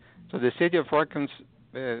companies. So the city of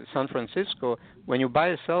San Francisco, when you buy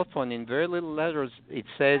a cell phone, in very little letters it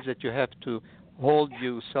says that you have to hold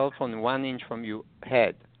your cell phone 1 inch from your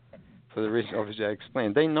head. For the reason obviously I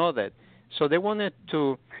explained, they know that. So they wanted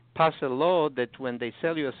to pass a law that when they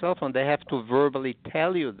sell you a cell phone, they have to verbally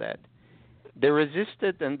tell you that. They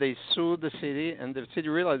resisted and they sued the city, and the city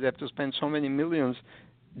realized they have to spend so many millions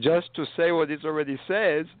just to say what it already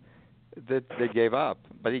says that they gave up.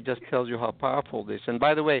 But it just tells you how powerful this. And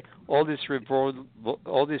by the way, all these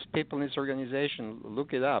people in this organization,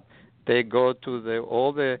 look it up. They go to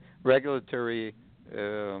all the regulatory,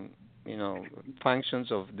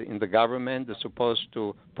 functions in the government. They're supposed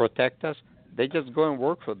to protect us. They just go and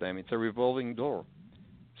work for them. It's a revolving door.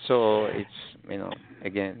 So it's,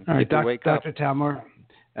 again, all right, wake up. Dr. Talmor,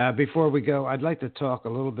 before we go, I'd like to talk a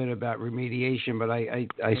little bit about remediation, but I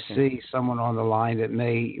see someone on the line that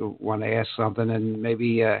may want to ask something, and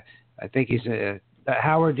maybe I think he's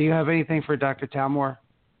Howard, do you have anything for Dr. Talmor?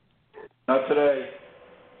 Not today.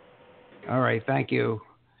 All right, thank you.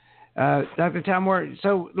 Dr. Talmor,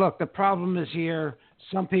 so look, the problem is here.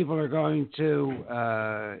 Some people are going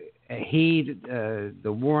to heed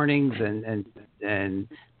the warnings,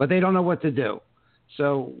 but they don't know what to do.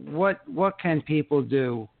 So what can people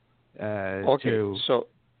do So,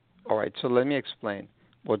 all right, so let me explain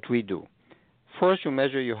what we do. First, you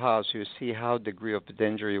measure your house. You see how degree of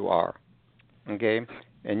danger you are, okay?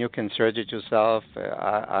 And you can search it yourself.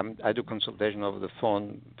 I do consultation over the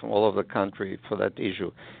phone from all over the country for that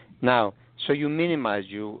issue. Now, so you minimize,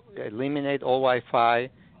 you eliminate all Wi-Fi,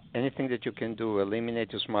 anything that you can do,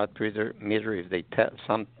 eliminate your smart meter if they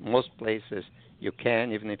most places you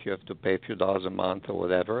can, even if you have to pay a few dollars a month or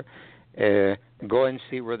whatever. Go and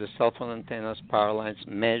see where the cell phone antennas, power lines,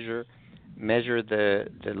 measure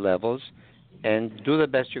the levels, and do the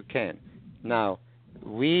best you can. Now,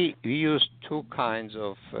 we use two kinds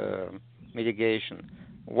of mitigation.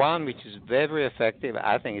 One, which is very, very effective,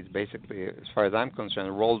 I think it's basically, as far as I'm concerned,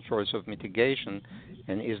 a Rolls-Royce of mitigation,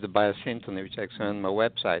 and is the biosyntony, which I explain on my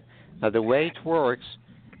website. Now, the way it works,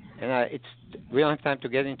 and we don't have time to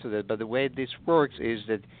get into that, but the way this works is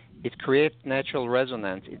that it creates natural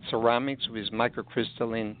resonance. It's ceramics with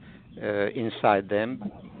microcrystalline inside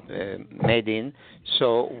them, made in.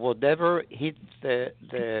 So whatever hits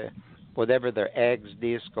whatever their eggs,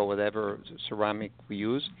 disc, or whatever ceramic we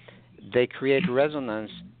use, they create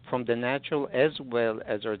resonance from the natural as well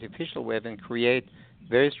as artificial wave and create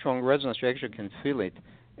very strong resonance. You actually can feel it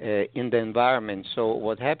in the environment. So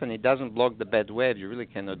what happens, it doesn't block the bad wave. You really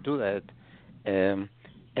cannot do that. And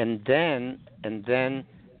then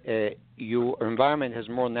your environment has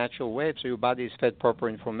more natural waves, so your body is fed proper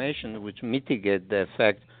information, which mitigate the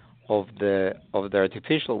effect of the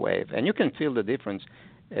artificial wave. And you can feel the difference.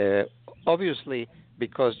 Obviously,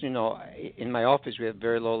 because, in my office we have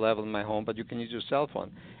very low level in my home, but you can use your cell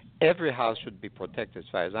phone. Every house should be protected as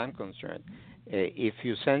far as I'm concerned. If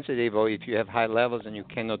you're sensitive or if you have high levels and you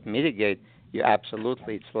cannot mitigate,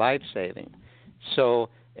 it's life-saving. So,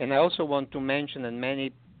 and I also want to mention, and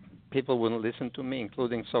many people wouldn't listen to me,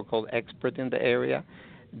 including so-called experts in the area,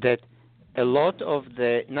 that a lot of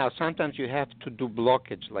now sometimes you have to do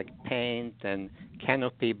blockage like paint and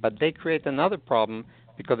canopy, but they create another problem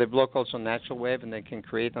because they block also natural wave and they can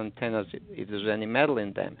create antennas if there's any metal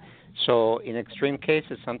in them. So in extreme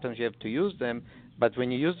cases, sometimes you have to use them, but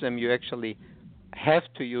when you use them, you actually have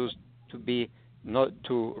to use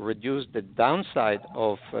to reduce the downside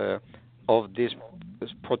of these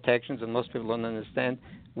protections, and most people don't understand,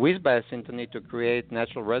 with biosyntony to create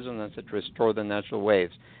natural resonance that restore the natural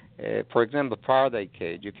waves. For example, Faraday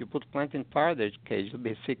cage. If you put plant in Faraday cage, you'll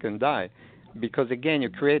be sick and die. Because, again, you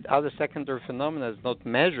create other secondary phenomena that's not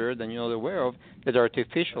measured and you're not aware of that are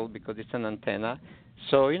artificial because it's an antenna.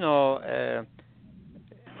 So,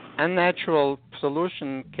 unnatural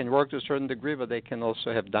solution can work to a certain degree, but they can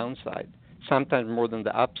also have downside, sometimes more than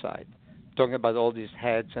the upside. Talking about all these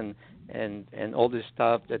heads and all this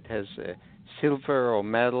stuff that has silver or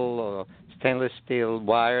metal or stainless steel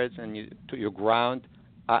wires and to your ground,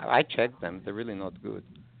 I check them. They're really not good.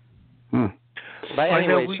 But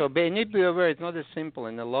anyway, so they need to be aware it's not as simple,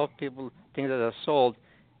 and a lot of people think that are sold.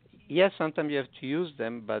 Yes, sometimes you have to use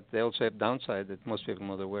them, but they also have downside that most people are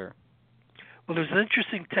not aware. Well, there's an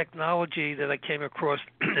interesting technology that I came across.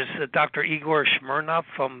 There's Dr. Igor Smirnov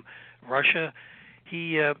from Russia.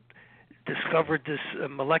 He discovered this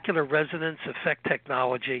molecular resonance effect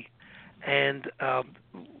technology, and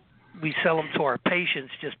we sell them to our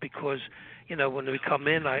patients just because, when they come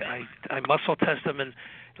in, I muscle test them, and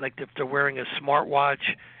like if they're wearing a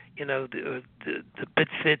smartwatch, the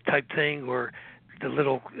BitFit type thing, or the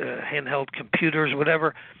little handheld computers,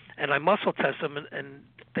 whatever, and I muscle test them, and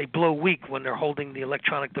they blow weak when they're holding the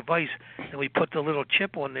electronic device, and we put the little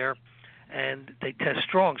chip on there, and they test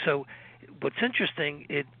strong. So what's interesting,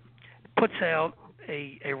 it puts out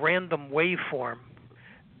a random waveform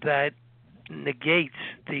that negates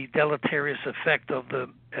the deleterious effect of the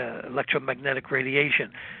electromagnetic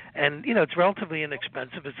radiation. And, it's relatively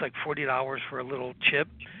inexpensive. It's like $40 for a little chip,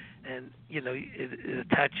 and, it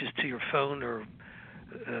attaches to your phone or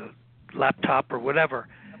laptop or whatever.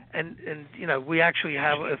 And we actually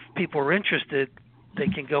have, if people are interested, they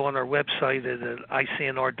can go on our website at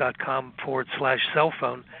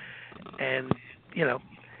icnr.com/cellphone and,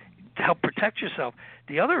 to help protect yourself.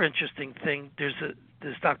 The other interesting thing, this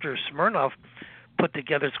Dr. Smirnov put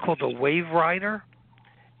together, it's called a Wave Rider.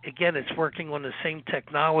 Again, it's working on the same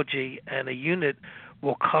technology, and a unit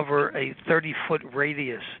will cover a 30-foot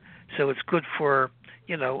radius. So it's good for,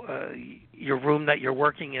 your room that you're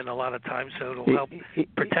working in a lot of times, so it'll help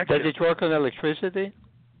protect you. Does it work on electricity?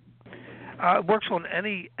 It works on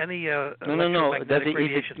any electromagnetic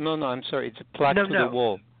radiation. I'm sorry. It's plugged to the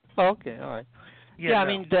wall. Oh, okay, all right. I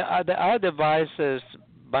mean, there are devices,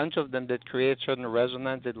 bunch of them that create certain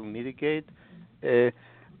resonance that will mitigate. And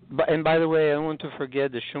by the way, I don't want to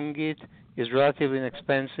forget the Shungit is relatively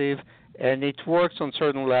inexpensive, and it works on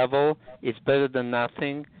certain level. It's better than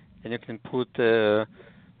nothing, and you can put,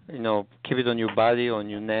 keep it on your body, on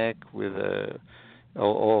your neck with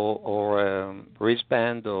or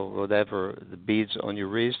wristband or whatever, the beads on your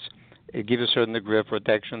wrists. It gives a certain degree of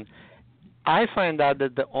protection. I find out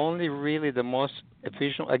that the most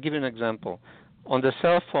efficient. I'll give you an example. On the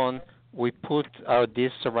cell phone, we put our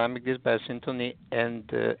ceramic disc by Syntony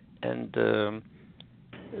and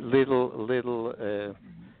little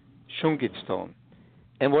Shungit stone.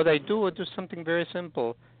 And what I do something very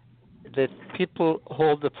simple, that people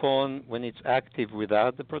hold the phone when it's active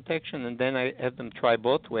without the protection, and then I have them try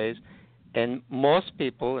both ways. And most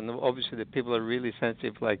people, and obviously the people are really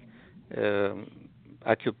sensitive, like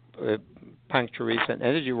acupuncturists and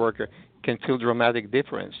energy worker, can feel dramatic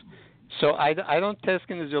difference. So I don't test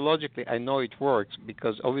kinesiologically. I know it works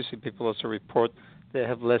because obviously people also report they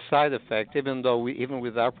have less side effect, even though even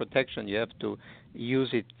with our protection, you have to use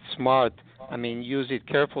it smart. I mean, use it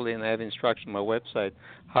carefully, and I have instruction on my website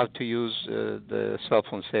how to use the cell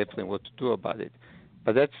phone safely and what to do about it.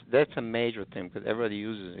 But that's a major thing because everybody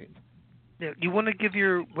uses it. Yeah, you want to give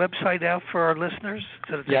your website out for our listeners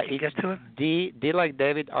so that they can get to it? D like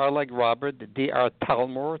David, R like Robert, Dr.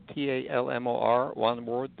 Talmor, TALMOR, one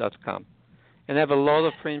word, .com. And I have a lot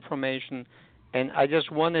of free information. And I just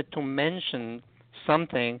wanted to mention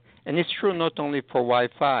something, and it's true not only for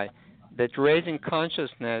Wi-Fi, that raising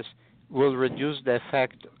consciousness will reduce the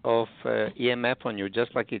effect of EMF on you,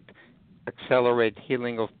 just like it accelerates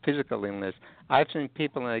healing of physical illness. I've seen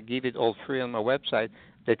people, and I give it all free on my website,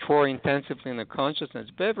 that work intensively in the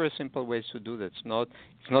consciousness. Very, very simple ways to do that. It's not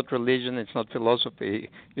religion. It's not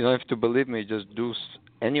philosophy. You don't have to believe me. Just do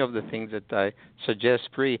any of the things that I suggest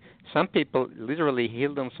free. Some people literally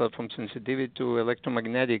heal themselves from sensitivity to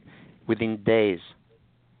electromagnetic within days,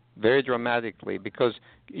 very dramatically, because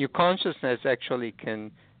your consciousness actually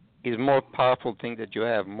is more powerful thing that you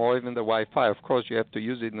have, more even the Wi-Fi. Of course, you have to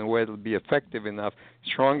use it in a way that will be effective enough,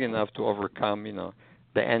 strong enough to overcome,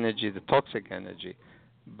 the energy, the toxic energy.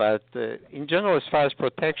 But in general, as far as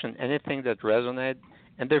protection, anything that resonates,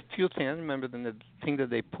 and there are few things. I remember the thing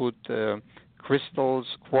that they put crystals,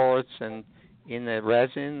 quartz, and in a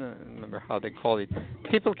resin. I don't remember how they call it.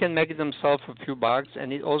 People can make it themselves for a few bucks,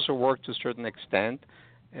 and it also works to a certain extent.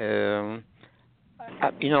 And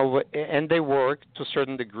they work to a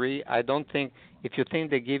certain degree. I don't think if you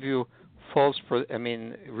think they give you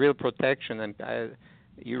real protection, and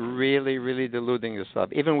you're really, really deluding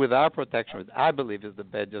yourself. Even without protection, which I believe is the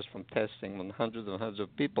best, just from testing on hundreds and hundreds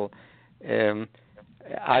of people,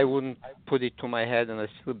 I wouldn't put it to my head, and I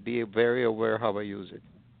still be very aware how I use it.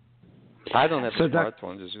 I don't have a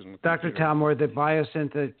smartphone. Dr. Talmor, the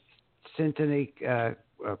Biosynthetic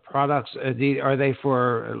products, are they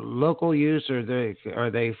for local use, or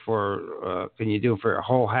are they for? Can you do it for a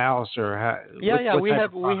whole house, or how? We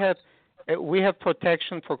have we have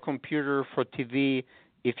protection for computer, for TV.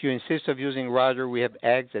 If you insist of using router, we have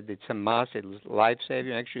eggs that it's a must. It's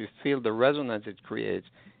life-saving. You actually feel the resonance it creates.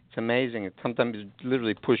 It's amazing. It sometimes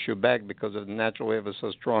literally push you back because of the natural wave is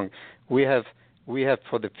so strong. We have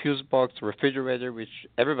for the fuse box refrigerator, which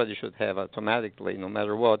everybody should have automatically, no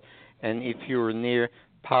matter what. And if you're near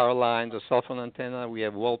power lines or cell phone antenna, we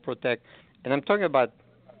have wall protect. And I'm talking about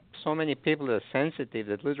so many people that are sensitive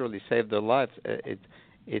that literally save their lives.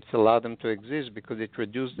 It's allowed them to exist because it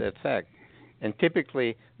reduces the effect. And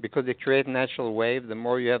typically, because they create natural wave, the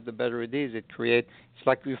more you have, the better it is. It's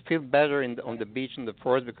like you feel better on the beach in the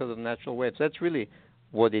forest because of natural waves. That's really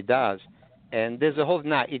what it does. And there's a whole,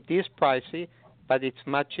 now it is pricey, but it's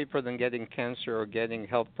much cheaper than getting cancer or getting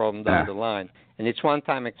health problems down the line. And it's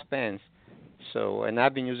one-time expense. So, and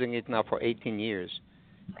I've been using it now for 18 years.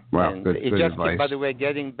 Wow, and good just advice. by the way,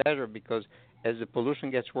 getting better because as the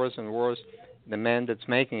pollution gets worse and worse, the man that's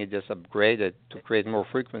making it just upgraded to create more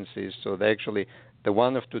frequencies. So they actually, the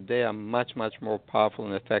one of today are much, much more powerful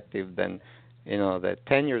and effective than, that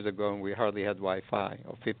 10 years ago when we hardly had Wi-Fi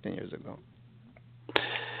or 15 years ago.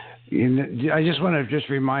 I just want to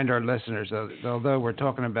remind our listeners, although we're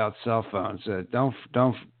talking about cell phones, the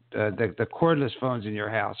cordless phones in your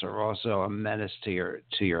house are also a menace to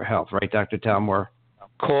your health, right, Dr. Talmor?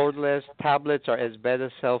 Cordless tablets are as bad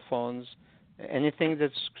as cell phones. Anything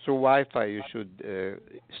that's through Wi-Fi, you should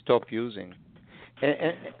stop using.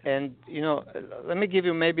 And let me give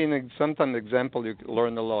you maybe sometimes example. You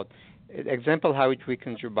learn a lot. Example how it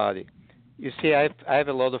weakens your body. You see, I have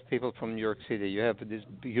a lot of people from New York City. You have this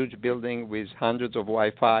huge building with hundreds of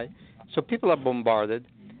Wi-Fi, so people are bombarded.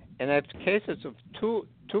 And I have cases of two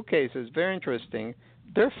cases, very interesting.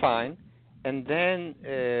 They're fine, and then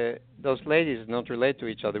those ladies, not related to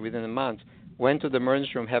each other, within a month, went to the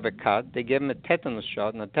emergency room, have a cut. They gave them a tetanus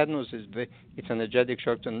shot. Now, tetanus it's an energetic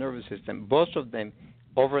shock to the nervous system. Both of them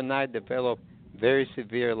overnight developed very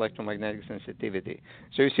severe electromagnetic sensitivity.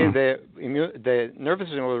 So you see, the nervous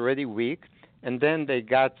system was already weak, and then they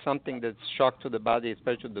got something that's shock to the body,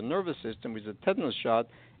 especially the nervous system, with a tetanus shot,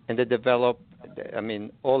 and they developed,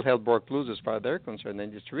 all hell broke loose as far as they're concerned.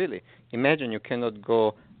 And it's really, imagine you cannot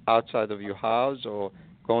go outside of your house or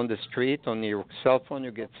go on the street on your cell phone,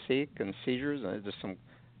 you get sick and seizures, and there's some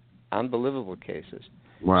unbelievable cases.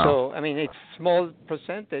 Wow. So, it's small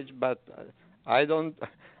percentage, but I don't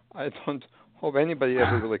hope anybody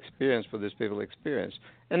ever will experience what these people experience.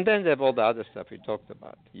 And then they have all the other stuff we talked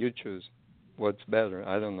about. You choose what's better.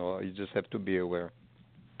 I don't know. You just have to be aware.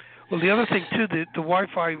 Well, the other thing, too, the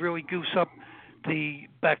Wi-Fi really goose up the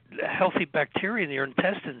healthy bacteria in your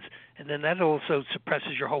intestines, and then that also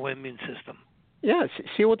suppresses your whole immune system. Yeah,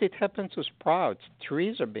 see what it happens to sprouts.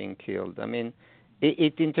 Trees are being killed.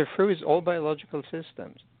 It interferes with all biological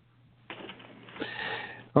systems.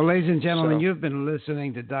 Well, ladies and gentlemen, you've been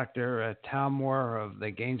listening to Dr. Talmor of the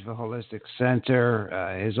Gainesville Holistic Center.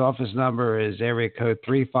 His office number is area code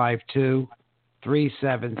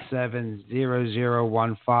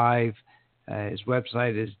 352-377-0015. His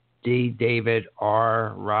website is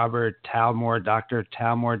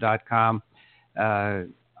DRobertTalmor.com.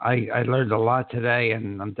 I learned a lot today,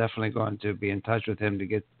 and I'm definitely going to be in touch with him to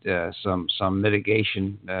get some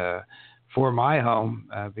mitigation for my home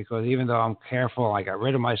because even though I'm careful, I got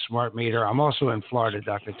rid of my smart meter. I'm also in Florida,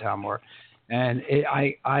 Dr. Talmor, and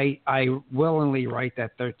I willingly write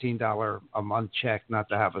that $13 a month check not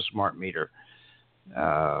to have a smart meter.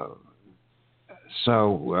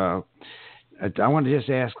 So I want to just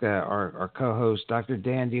ask our co-host, Dr.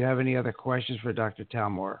 Dan, do you have any other questions for Dr.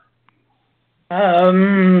 Talmor?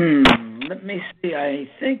 Let me see. I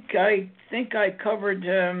think I covered.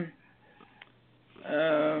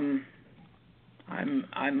 I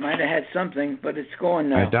might have had something, but it's gone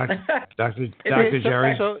now. Dr.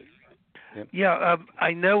 Jerry.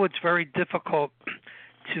 I know it's very difficult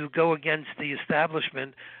to go against the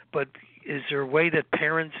establishment, but is there a way that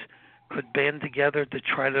parents could band together to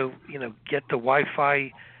try to, get the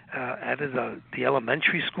Wi-Fi out of the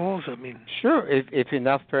elementary schools? Sure. If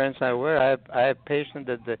enough parents are aware, I have patients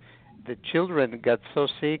that the children got so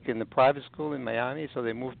sick in the private school in Miami, so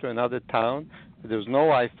they moved to another town. There was no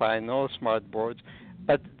Wi-Fi, no smart boards,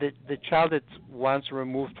 but the child that's once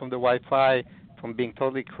removed from the Wi-Fi, from being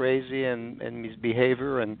totally crazy and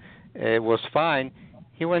misbehavior and was fine,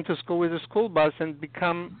 he went to school with a school bus and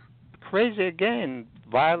become crazy again,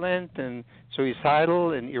 violent and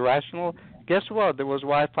suicidal and irrational. Guess what? There was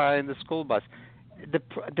Wi-Fi in the school bus. The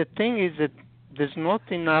thing is that there's not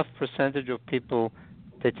enough percentage of people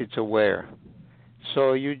that it's aware.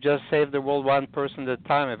 So you just save the world one person at a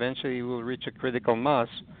time. Eventually you will reach a critical mass,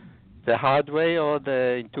 the hard way or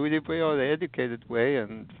the intuitive way or the educated way,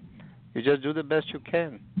 and You just do the best you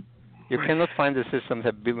can. You cannot find a system that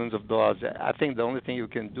have billions of dollars. I think the only thing you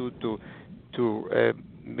can do to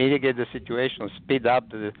mitigate the situation, speed up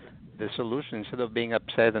the solution, instead of being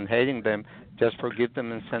upset and hating them, just forgive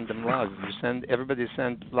them and send them love. Everybody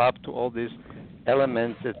send love to all these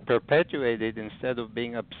elements that perpetuate it instead of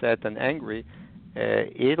being upset and angry.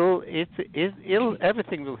 Everything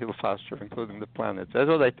will heal faster, including the planet. That's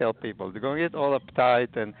what I tell people. They're going to get all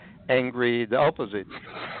uptight and angry. The opposite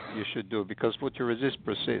you should do, because what you resist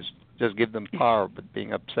persists. Just give them power, but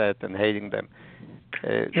being upset and hating them.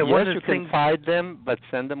 Yes, you can fight them, but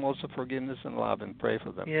send them also forgiveness and love and pray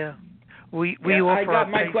for them. Yeah. I got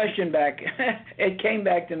my question back. It came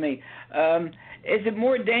back to me. Is it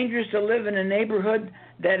more dangerous to live in a neighborhood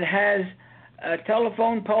that has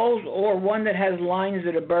telephone poles or one that has lines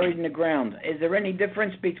that are buried in the ground? Is there any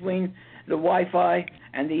difference between the Wi-Fi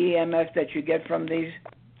and the EMF that you get from these?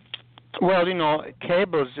 Well,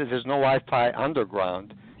 cables, there's no Wi-Fi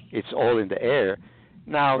underground. It's all in the air.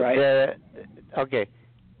 Now, right. Okay,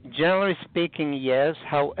 generally speaking, yes.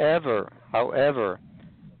 However,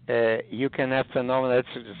 you can have phenomena.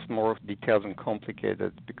 That's just more detailed and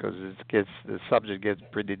complicated because the subject gets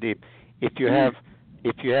pretty deep. If you have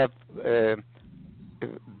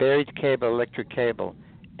buried cable, electric cable,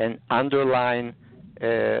 and underlying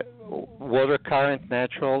water current,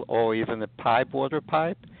 natural, or even a water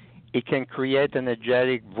pipe, it can create an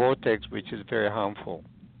energetic vortex, which is very harmful.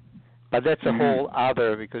 But that's a whole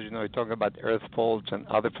other, because you're talking about earth faults and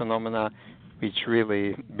other phenomena, which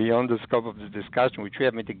really beyond the scope of the discussion, which we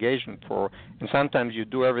have mitigation for. And sometimes you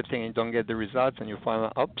do everything and don't get the results, and you find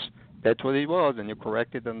out, oops, that's what it was, and you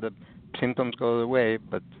correct it, and the symptoms go away.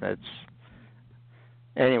 But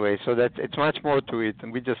anyway. So it's much more to it,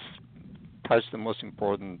 and we just touched the most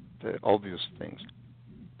important, obvious things.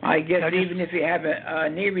 I guess even if you have a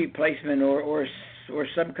knee replacement or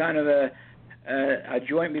some kind of a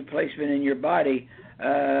joint replacement in your body,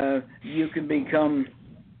 you can become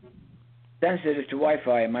sensitive to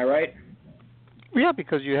Wi-Fi. Am I right? Yeah,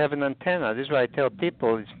 because you have an antenna. This is why I tell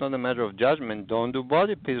people it's not a matter of judgment. Don't do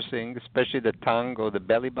body piercing, especially the tongue or the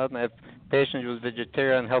belly button. I have patients who's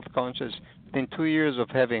vegetarian, health conscious, within 2 years of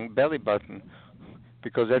having belly button,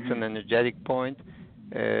 because that's an energetic point.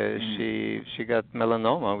 She got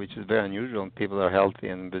melanoma, which is very unusual, and people are healthy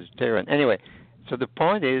and vegetarian. Anyway, so the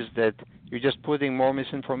point is that you're just putting more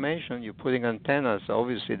misinformation. You're putting antennas.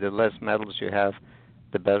 Obviously, the less metals you have,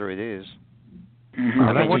 the better it is.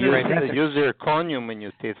 Use zirconium in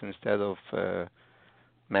your teeth instead of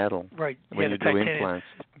metal. Right. When you do implants.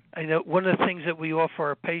 I know one of the things that we offer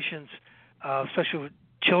our patients, especially with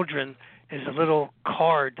children, is a little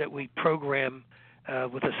card that we program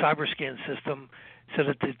with a CyberScan system, so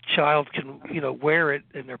that the child can, wear it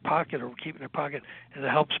in their pocket or keep it in their pocket, and it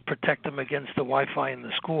helps protect them against the Wi-Fi in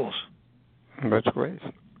the schools. That's great.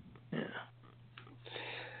 Yeah.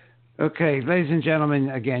 Okay, ladies and gentlemen,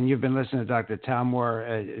 again, you've been listening to Dr. Tal Moore.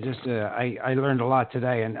 I learned a lot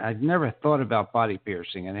today, and I'd never thought about body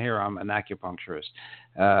piercing, and here I'm an acupuncturist.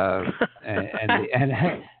 And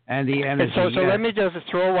the energy. So let me just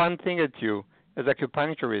throw one thing at you as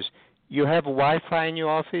acupuncturist. You have Wi-Fi in your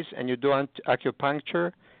office, and you do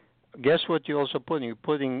acupuncture. Guess what you're also putting?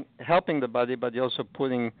 You're helping the body, but you're also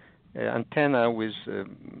putting antenna with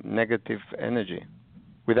negative energy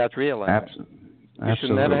without realizing. Absolutely. You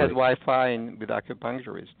should never have Wi-Fi with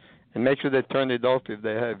acupuncturists. And make sure they turn it off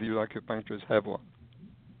if you acupuncturists have one.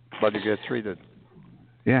 But you get treated.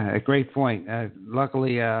 Yeah, a great point.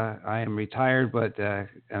 Luckily, I am retired,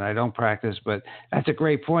 and I don't practice. But that's a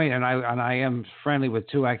great point, and I am friendly with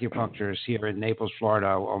 2 acupuncturists here in Naples, Florida.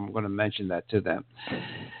 I'm going to mention that to them.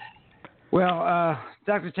 Well,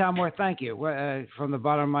 Dr. Tal Moore, thank you from the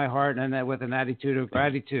bottom of my heart, and with an attitude of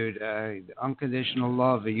gratitude, unconditional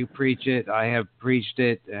love. You preach it. I have preached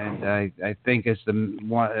it, and I think it's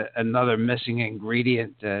another missing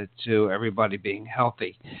ingredient to everybody being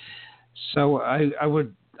healthy. So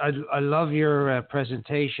I love your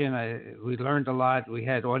presentation. We learned a lot. We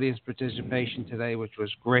had audience participation today, which was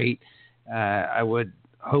great. I would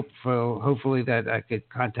hopefully that I could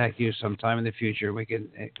contact you sometime in the future. We can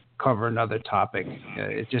cover another topic.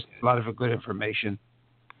 It's just a lot of good information.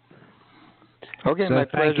 Okay, so my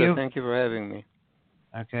pleasure. Thank you for having me.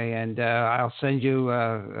 Okay, and I'll send you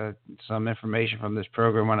some information from this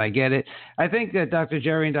program when I get it. I think that Dr.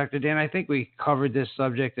 Jerry and Dr. Dan, I think we covered this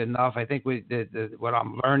subject enough. I think what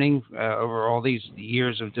I'm learning over all these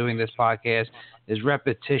years of doing this podcast is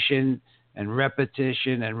repetition and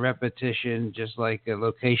repetition and repetition, just like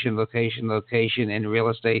location in real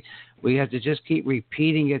estate. We have to just keep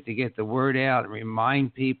repeating it to get the word out and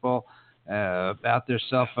remind people about their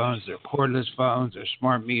cell phones, their cordless phones, their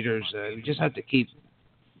smart meters. We just have to keep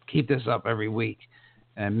this up every week,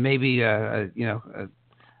 and maybe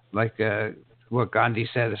like what Gandhi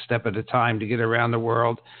said, a step at a time to get around the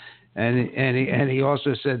world. And he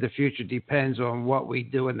also said the future depends on what we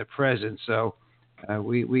do in the present. So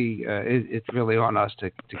it's really on us to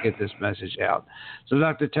get this message out. So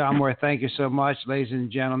Dr. Talmor, thank you so much. Ladies and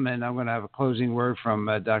gentlemen, I'm going to have a closing word from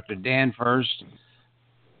Dr. Dan first.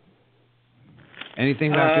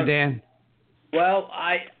 Anything, Dr. Dan? Well,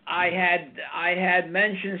 I had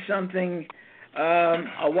mentioned something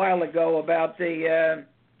a while ago about the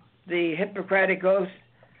Hippocratic Oath,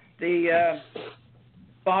 the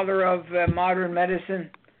father of modern medicine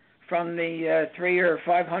from the 300 or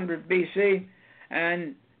 500 BC,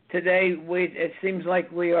 and today it seems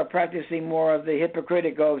like we are practicing more of the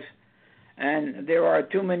Hippocratic Oath, and there are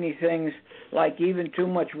too many things, like even too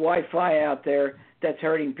much Wi-Fi out there that's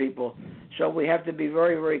hurting people. So we have to be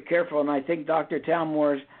very, very careful, and I think Dr.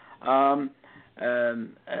 Talmor's talk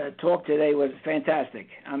today was fantastic.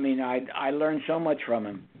 I mean, I learned so much from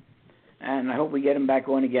him, and I hope we get him back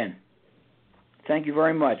on again. Thank you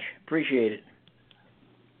very much. Appreciate it.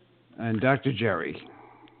 And Dr. Jerry.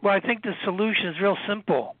 Well, I think the solution is real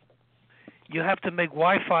simple. You have to make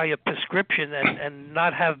Wi-Fi a prescription and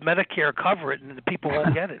not have Medicare cover it, and the people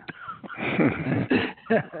won't get it.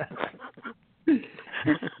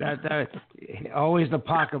 that always the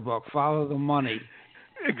pocketbook. Follow the money.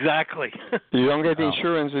 Exactly. You don't get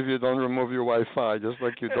insurance if you don't remove your Wi-Fi, just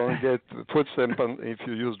like you don't get food stamp if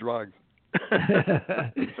you use drugs.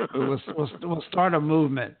 We'll start a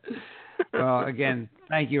movement. Well, again,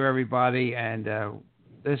 thank you, everybody, and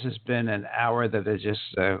this has been an hour that has just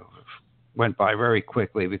went by very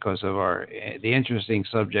quickly because of the interesting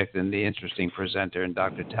subject and the interesting presenter and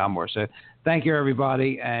Dr. Talmor. So thank you,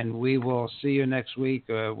 everybody, and we will see you next week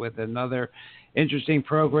with another interesting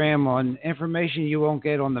program on information you won't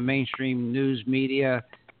get on the mainstream news media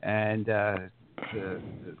and the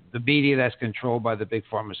media that's controlled by the big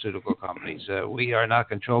pharmaceutical companies. We are not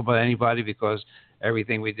controlled by anybody because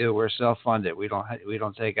everything we do, we're self-funded. We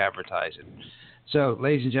don't take advertising. So,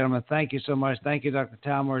 ladies and gentlemen, thank you so much. Thank you, Dr.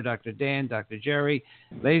 Talmor, Dr. Dan, Dr. Jerry.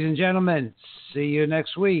 Ladies and gentlemen, see you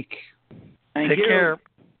next week. Take care.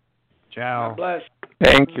 Ciao. God bless.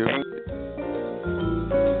 Thank you.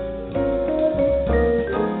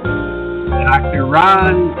 Dr.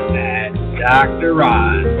 Ron and Dr.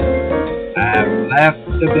 Ron have left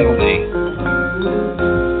the building.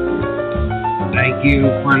 Thank you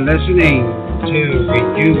for listening to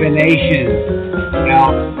Rejuvenation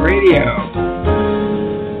Health Radio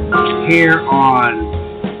here on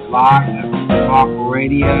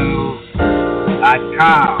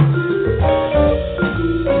blogtalkradio.com.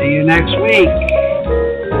 See you next week.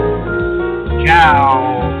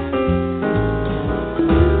 Ciao.